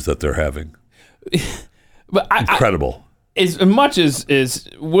issues that they're having. But Incredible. As much as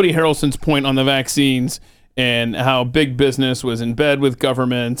Woody Harrelson's point on the vaccines and how big business was in bed with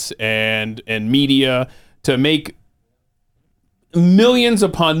governments and media to make millions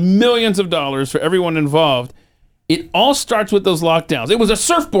upon millions of dollars for everyone involved, it all starts with those lockdowns. It was a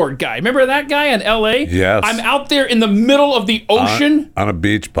surfboard guy. Remember that guy in L.A.? Yes. I'm out there in the middle of the ocean. On a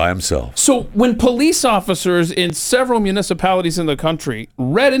beach by himself. So when police officers in several municipalities in the country,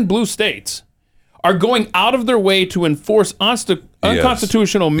 red and blue states, are going out of their way to enforce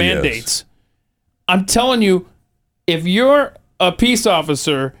unconstitutional mandates, I'm telling you, if you're a peace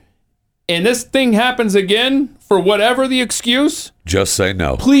officer and this thing happens again for whatever the excuse, just say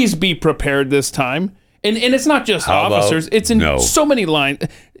no. Please be prepared this time. And it's not just officers; it's in so many lines.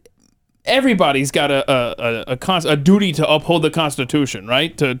 Everybody's got a duty to uphold the Constitution,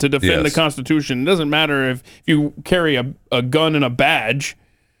 right? To defend the Constitution. It doesn't matter if you carry a gun and a badge.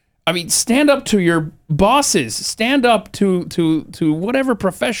 I mean, stand up to your bosses. Stand up to whatever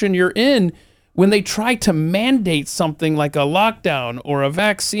profession you're in when they try to mandate something like a lockdown or a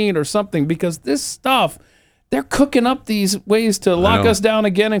vaccine or something, because this stuff, they're cooking up these ways to lock us down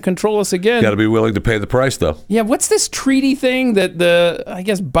again and control us again. Got to be willing to pay the price, though. Yeah, what's this treaty thing that I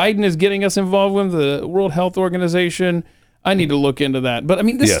guess Biden is getting us involved with, the World Health Organization? I need to look into that. But I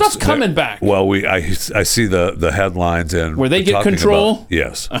mean, this stuff's coming back. Well, I see the headlines and where they get control. About,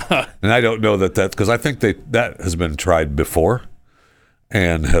 yes, and I don't know that because I think that has been tried before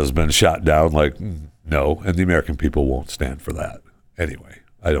and has been shot down. Like no, and the American people won't stand for that anyway.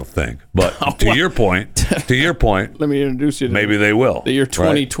 I don't think. But to your point, let me introduce you to maybe they will. The year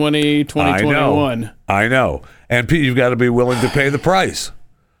 2020, 2021. I know. And Pete, you've got to be willing to pay the price.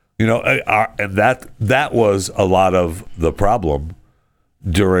 You know, and that was a lot of the problem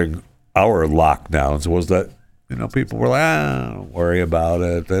during our lockdowns was that, you know, people were like, don't worry about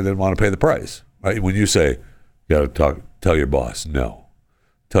it. They didn't want to pay the price. Right? When you say, you got to tell your boss, no.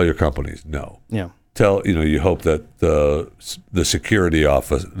 Tell your companies, no. Yeah. You hope that the security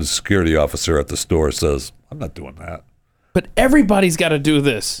officer at the store says, I'm not doing that. But everybody's got to do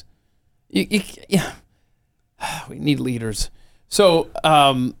this. Yeah. We need leaders. So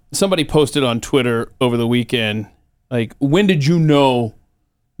somebody posted on Twitter over the weekend, like, when did you know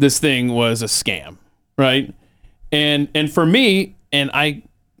this thing was a scam, right? And for me, and I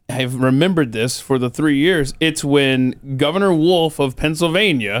have remembered this for the 3 years, it's when Governor Wolf of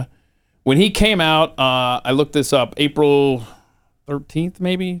Pennsylvania, when he came out, I looked this up, April 13th,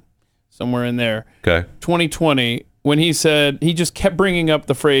 maybe, somewhere in there. Okay. 2020, when he said, he just kept bringing up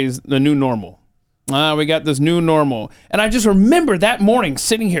the phrase, the new normal. We got this new normal. And I just remember that morning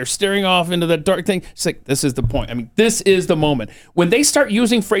sitting here staring off into that dark thing. It's like, this is the point. I mean, this is the moment. When they start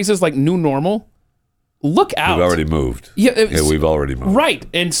using phrases like new normal, look out. We've already moved. Yeah, we've already moved. Right.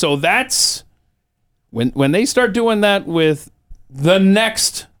 And so that's, when they start doing that with the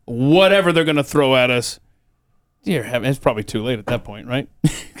next whatever they're going to throw at us, dear heaven, it's probably too late at that point, right?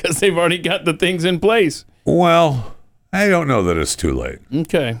 Because they've already got the things in place. Well, I don't know that it's too late.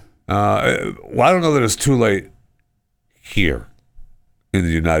 Okay. I don't know that it's too late here in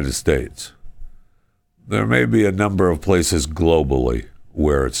the United States. There may be a number of places globally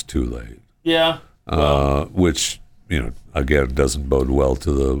where it's too late. Yeah. Which, again, doesn't bode well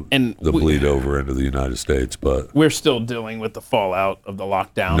to the bleed over into the United States. But we're still dealing with the fallout of the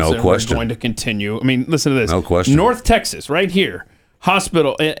lockdowns. No and question. We're going to continue. I mean, listen to this. No question. North Texas, right here,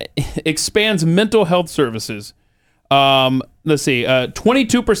 hospital expands mental health services. Let's see.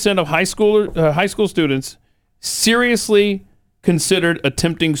 22% of high school students seriously considered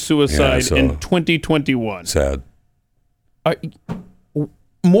attempting suicide in 2021. Sad.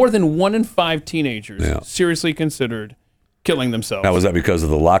 More than 1 in 5 teenagers seriously considered killing themselves. Now, was that because of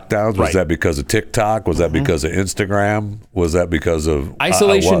the lockdowns? Was Right. that because of TikTok? Was that because of Instagram? Was that because of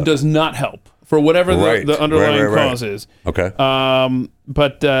isolation? what? Does not help for whatever the underlying cause is. Okay.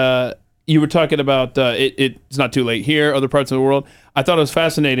 But you were talking about it's not too late here, other parts of the world. I thought it was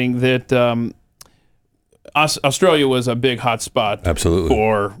fascinating that Australia was a big hot spot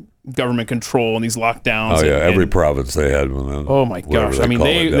for government control and these lockdowns. Oh, yeah. Every province they had. Oh, my gosh. I mean,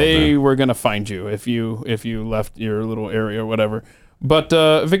 they were going to find you if you left your little area or whatever. But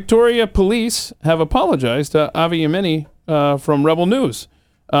Victoria police have apologized to Avi Yemeni from Rebel News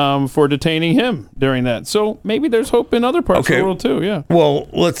for detaining him during that. So maybe there's hope in other parts of the world too. Yeah. Well,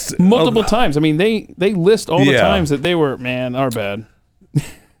 let's multiple times. I mean, they list all the times that they were our bad.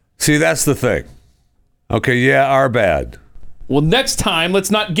 See, that's the thing. Okay, yeah, our bad. Well, next time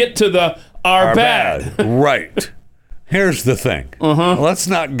let's not get to the our bad. Right. Here's the thing. Let's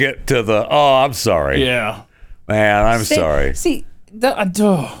not get to the I'm sorry. Yeah. Man, I'm sorry. See,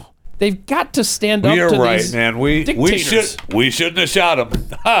 they've got to stand up You're to right, these man. We shouldn't have shot him.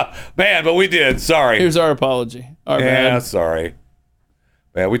 Man, but we did. Sorry. Here's our apology. Our bad. Sorry.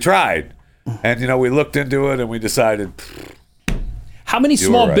 Man, we tried. And we looked into it and we decided how many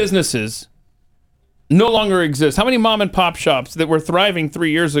small businesses no longer exist? How many mom and pop shops that were thriving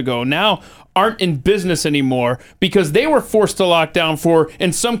 3 years ago now aren't in business anymore because they were forced to lock down for,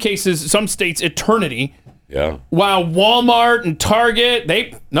 in some cases, some states, eternity? Yeah. While Walmart and Target,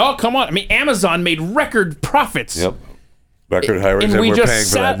 come on. I mean, Amazon made record profits. Yep. Record hirings, and we're paying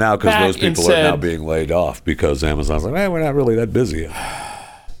for that now because those people are now being laid off because Amazon's like, we're not really that busy yet.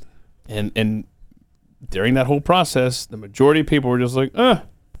 And during that whole process, the majority of people were just like,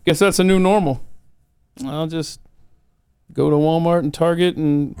 guess that's a new normal. I'll just go to Walmart and Target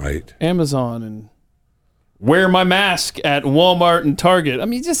and Amazon and wear my mask at Walmart and Target. I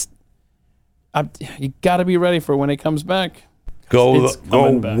mean, you got to be ready for when it comes back. Go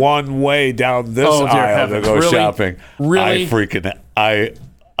one way down this aisle to go shopping. Really?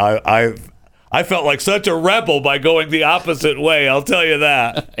 I felt like such a rebel by going the opposite way. I'll tell you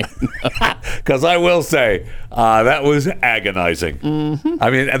that. Because I will say that was agonizing. Mm-hmm. I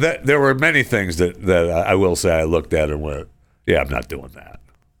mean, there were many things that I will say I looked at and went, "Yeah, I'm not doing that.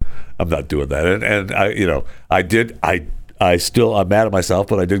 I'm not doing that." And I'm mad at myself,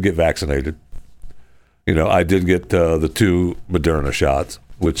 but I did get vaccinated. I did get the 2 Moderna shots,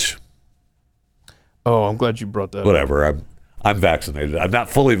 which. Oh, I'm glad you brought that whatever. up. I'm vaccinated. I'm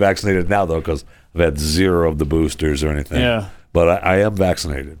not fully vaccinated now, though, because I've had 0 of the boosters or anything. Yeah. But I am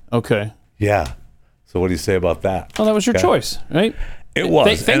vaccinated. Okay. Yeah. So what do you say about that? Well, that was your choice, right? It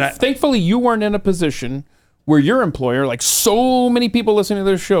was. Thankfully, you weren't in a position where your employer, like so many people listening to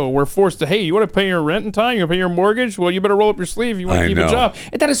this show, were forced to, hey, you want to pay your rent in time? You want to pay your mortgage? Well, you better roll up your sleeve. You want to keep a job.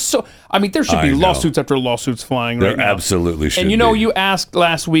 And that is so, I mean, there should be lawsuits after lawsuits flying right now. There absolutely should be. And you asked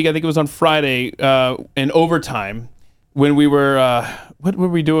last week, I think it was on Friday, in overtime, when we were, what were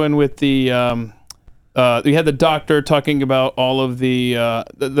we doing with the, we had the doctor talking about all of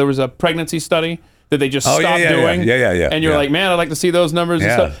there was a pregnancy study that they just stopped doing. Yeah. And you're like, man, I'd like to see those numbers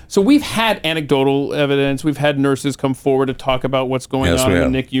and stuff. So we've had anecdotal evidence. We've had nurses come forward to talk about what's going on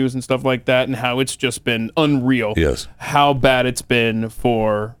in the NICUs and stuff like that and how it's just been unreal. Yes. How bad it's been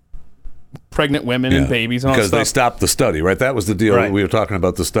for pregnant women and babies and all that stuff. Because they stopped the study, right? That was the deal. Right. We were talking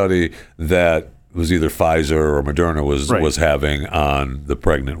about the study that was either Pfizer or Moderna was having on the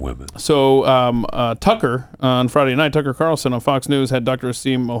pregnant women. So Tucker on Friday night, Tucker Carlson on Fox News had Dr.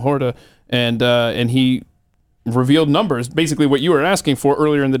 Asim Malhotra, and he revealed numbers, basically what you were asking for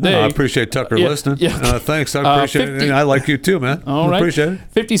earlier in the day. I appreciate Tucker listening. Yeah. Thanks. I appreciate it. I like you too, man. All right. Appreciate it.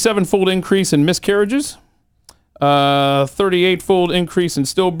 57-fold increase in miscarriages, 38-fold increase in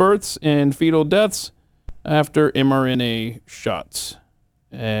stillbirths and fetal deaths after mRNA shots.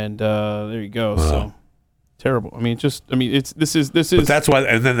 And there you go. Wow. So terrible. I mean, this is. But that's why.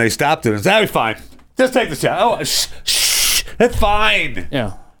 And then they stopped it and said, "Fine, just take the shot. Oh, shh, it's fine.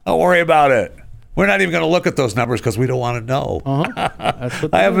 Yeah, don't worry about it. We're not even going to look at those numbers because we don't want to know. I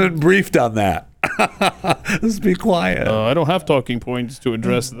haven't been briefed on that. Let's be quiet. I don't have talking points to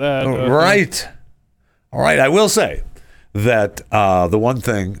address that. Right. All right. I will say that the one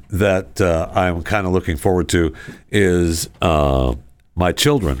thing that I'm kind of looking forward to is. My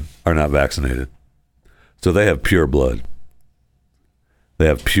children are not vaccinated, so they have pure blood.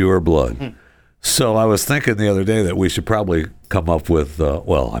 So I was thinking the other day that we should probably come up with,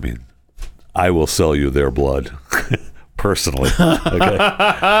 I will sell you their blood, personally. Okay?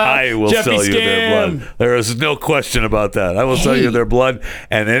 I will sell you their blood. There is no question about that. I will sell you their blood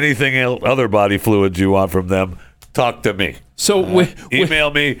and anything other body fluids you want from them. Talk to me. So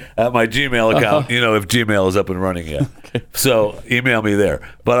email me at my Gmail account. If Gmail is up and running yet. Okay. So email me there.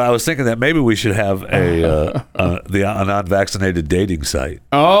 But I was thinking that maybe we should have a non-vaccinated dating site.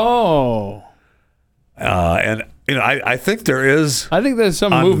 Oh. And I think there is. I think there's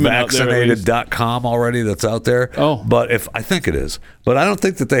some movement out there. Unvaccinated.com already that's out there. Oh. But I think it is. But I don't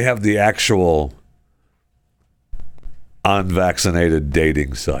think that they have the actual unvaccinated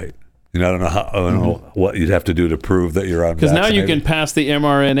dating site. I don't know what you'd have to do to prove that you're unvaccinated. Because now you can pass the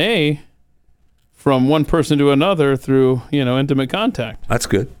mRNA from one person to another through, intimate contact. That's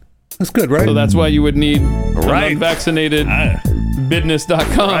good. That's good, right? So that's why you would need unvaccinated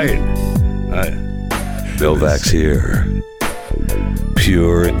business.com. Right. Novak's here.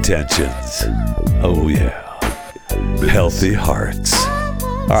 Pure intentions. Oh, yeah. Healthy hearts.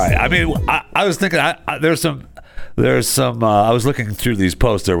 All right. I mean, I was thinking there's some I was looking through these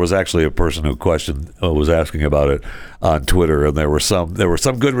posts. There was actually a person who was asking about it on Twitter, and there were some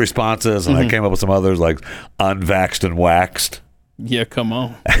good responses, and I came up with some others like unvaxxed and waxed. Yeah, come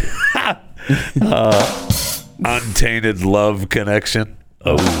on. Untainted love connection.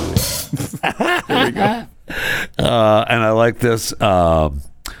 Oh, there we go. And I like this.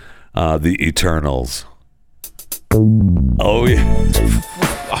 The Eternals. Oh yeah.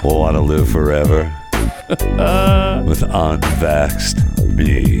 Want to live forever. With unvaxxed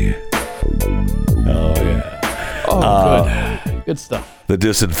me. Oh, yeah. Good. Good stuff. The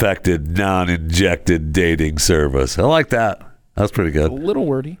disinfected, non-injected dating service. I like that. That's pretty good. A little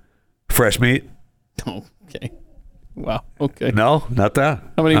wordy. Fresh meat? Oh, okay. Wow. Okay. No, not that.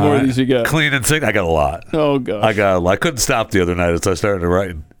 How many more of these you got? Clean and sick? I got a lot. Oh, gosh. I couldn't stop the other night as I started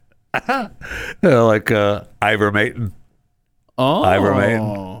writing. Like ivermectin. Oh.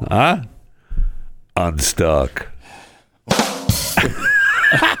 Ivermectin. Huh? Unstuck.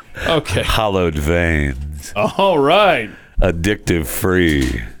 Okay. Hollowed veins. All right. Addictive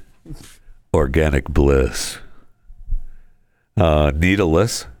free. Organic bliss.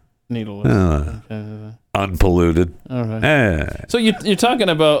 Needleless. Okay. Unpolluted. All right. So you're talking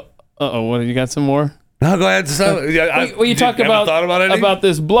about Uh-oh, what, you got some more? No, go ahead. Well, you talk about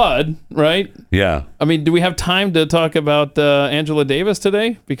this blood, right? Yeah. I mean, do we have time to talk about Angela Davis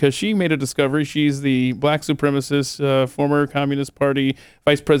today? Because she made a discovery. She's the black supremacist, former Communist Party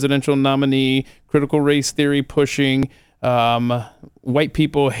vice presidential nominee, critical race theory pushing, white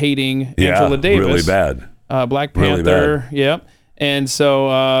people hating Angela Davis. Really bad. Black Really Panther. bad. Yep. And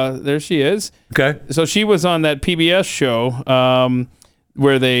so there she is. Okay. So she was on that PBS show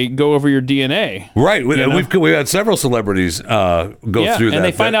where they go over your DNA. Right. We've had several celebrities go through that. And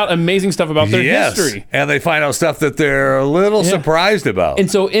they find out amazing stuff about their history. And they find out stuff that they're a little surprised about. And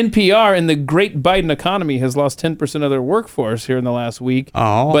so NPR and the great Biden economy has lost 10% of their workforce here in the last week.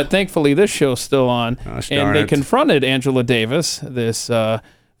 Oh. But thankfully, this show's still on. And they confronted Angela Davis, this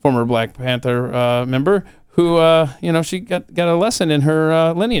former Black Panther member, who, she got a lesson in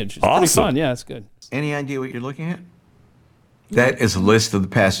her lineage. It's pretty fun. Yeah, it's good. Any idea what you're looking at? That is a list of the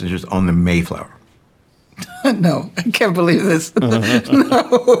passengers on the Mayflower. No, I can't believe this. No.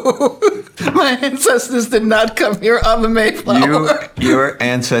 My ancestors did not come here on the Mayflower. Your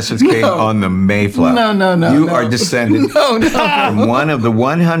ancestors came on the Mayflower. No. You are descended from one of the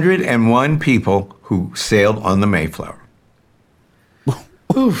 101 people who sailed on the Mayflower.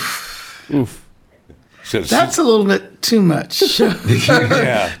 Oof. That's a little bit too much to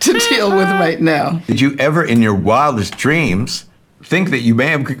deal with right now. Did you ever, in your wildest dreams, think that you may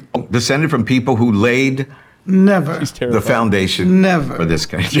have descended from people who laid the foundation for this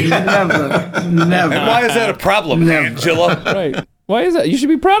country? Never. And why is that a problem, Angela? Right. Why is that? You should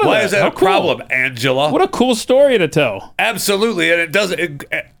be proud of that. Why is that a problem, Angela? What a cool story to tell. Absolutely. And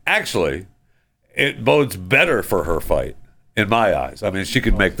it bodes better for her fight, in my eyes. I mean, she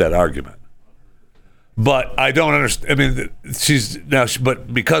could make that argument. But I don't understand. I mean,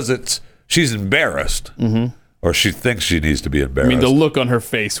 but because she's embarrassed, or she thinks she needs to be embarrassed. I mean, the look on her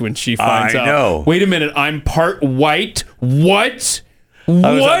face when she finds out. I know. Wait a minute, I'm part white? What? I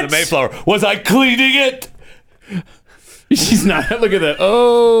was on the Mayflower. Was I cleaning it? She's not. Look at that.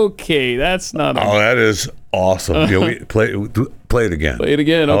 Okay, that's not. Oh, that is awesome. Play it again. Play it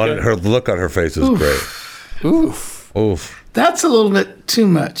again. Okay. Her look on her face is great. Oof. That's a little bit too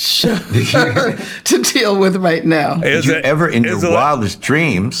much to deal with right now. Did you ever, in your wildest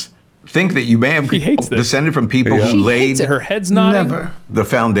dreams, think that you may have descended from people who laid her head's nodding. The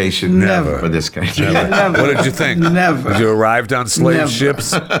foundation for this country? What did you think? Never. Did you arrived on slave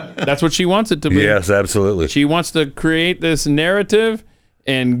ships? That's what she wants it to be. Yes, absolutely. She wants to create this narrative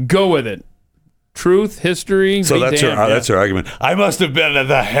and go with it. Truth, history. So that's her argument. I must have been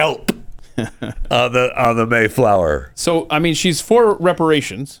the help on the Mayflower. So I mean, she's for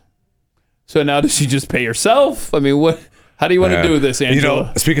reparations. So now does she just pay herself? I mean, what? How do you want to do this,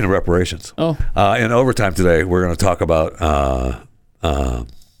 Angela? Speaking of reparations, in overtime today, we're going to talk about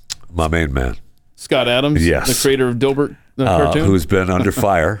my main man, Scott Adams, the creator of Dilbert, the cartoon, who's been under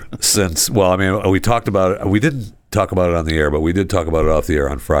fire since. Well, I mean, we talked about it. We didn't talk about it on the air, but we did talk about it off the air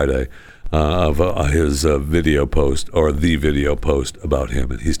on Friday. Of his video post, or the video post about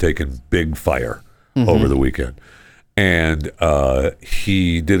him, and he's taken big fire over the weekend. And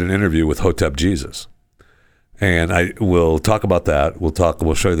he did an interview with Hotep Jesus, and I will talk about that.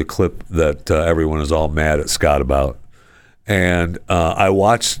 We'll show you the clip that everyone is all mad at Scott about. And I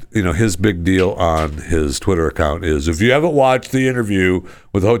watched, his big deal on his Twitter account is, if you haven't watched the interview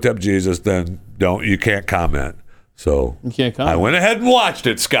with Hotep Jesus, then you can't comment. So you can't comment. I went ahead and watched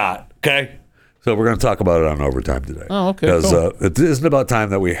it, Scott. Okay, so we're going to talk about it on overtime today. Oh, okay. Because cool. It isn't about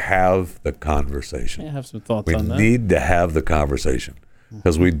time that we have the conversation. I have some thoughts on that. We need to have the conversation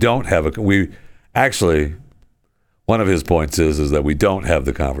because we don't have one of his points is that we don't have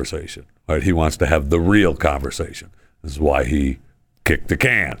the conversation. Right? He wants to have the real conversation. This is why he kicked the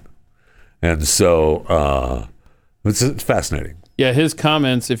can, and so it's fascinating. Yeah, his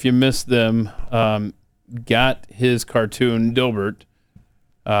comments, if you missed them, got his cartoon Dilbert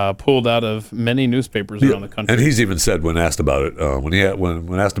pulled out of many newspapers around the country. And he's even said when asked about it,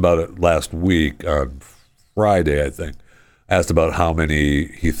 when asked about it last week on Friday, I think, asked about how many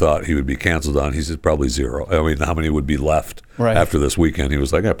he thought he would be canceled on, he said probably zero. I mean, how many would be left after this weekend? He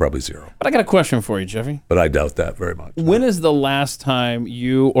was like, probably zero. But I got a question for you, Jeffy. But I doubt that very much. When is the last time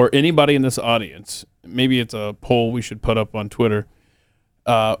you or anybody in this audience, maybe it's a poll we should put up on Twitter,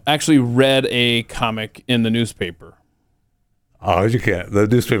 actually read a comic in the newspaper? Oh, you can't. The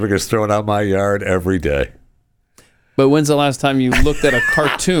newspaper gets thrown out my yard every day. But when's the last time you looked at a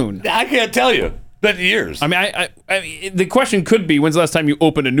cartoon? I can't tell you. Been years. I mean, the question could be, when's the last time you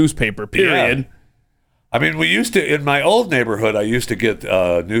opened a newspaper, period? I mean, we used to, in my old neighborhood, I used to get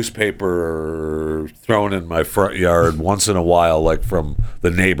a newspaper thrown in my front yard once in a while, like from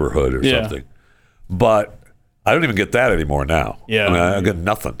the neighborhood or something. But I don't even get that anymore now. Yeah. I mean, I get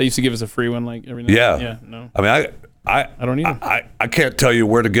nothing. They used to give us a free one like every now Yeah. and then. Yeah. No. I mean, I don't either. I can't tell you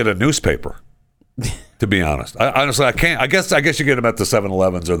where to get a newspaper, to be honest. Honestly, I can't. I guess you get them at the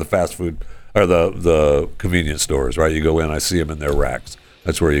 7-Elevens or the fast food or the convenience stores, right? You go in, I see them in their racks.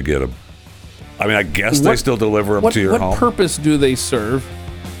 That's where you get them. I mean, I guess they still deliver them to your home. What purpose do they serve?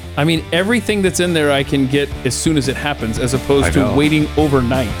 I mean, everything that's in there I can get as soon as it happens, as opposed to waiting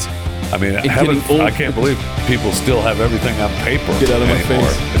overnight. I mean, I can't believe people still have everything on paper. Get out of my anymore.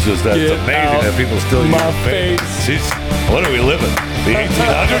 face. It's just that it's Get amazing out that people still use my paper. face. Jeez, what are we living? The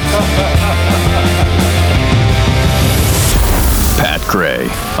 1800s? Pat Gray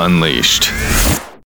Unleashed.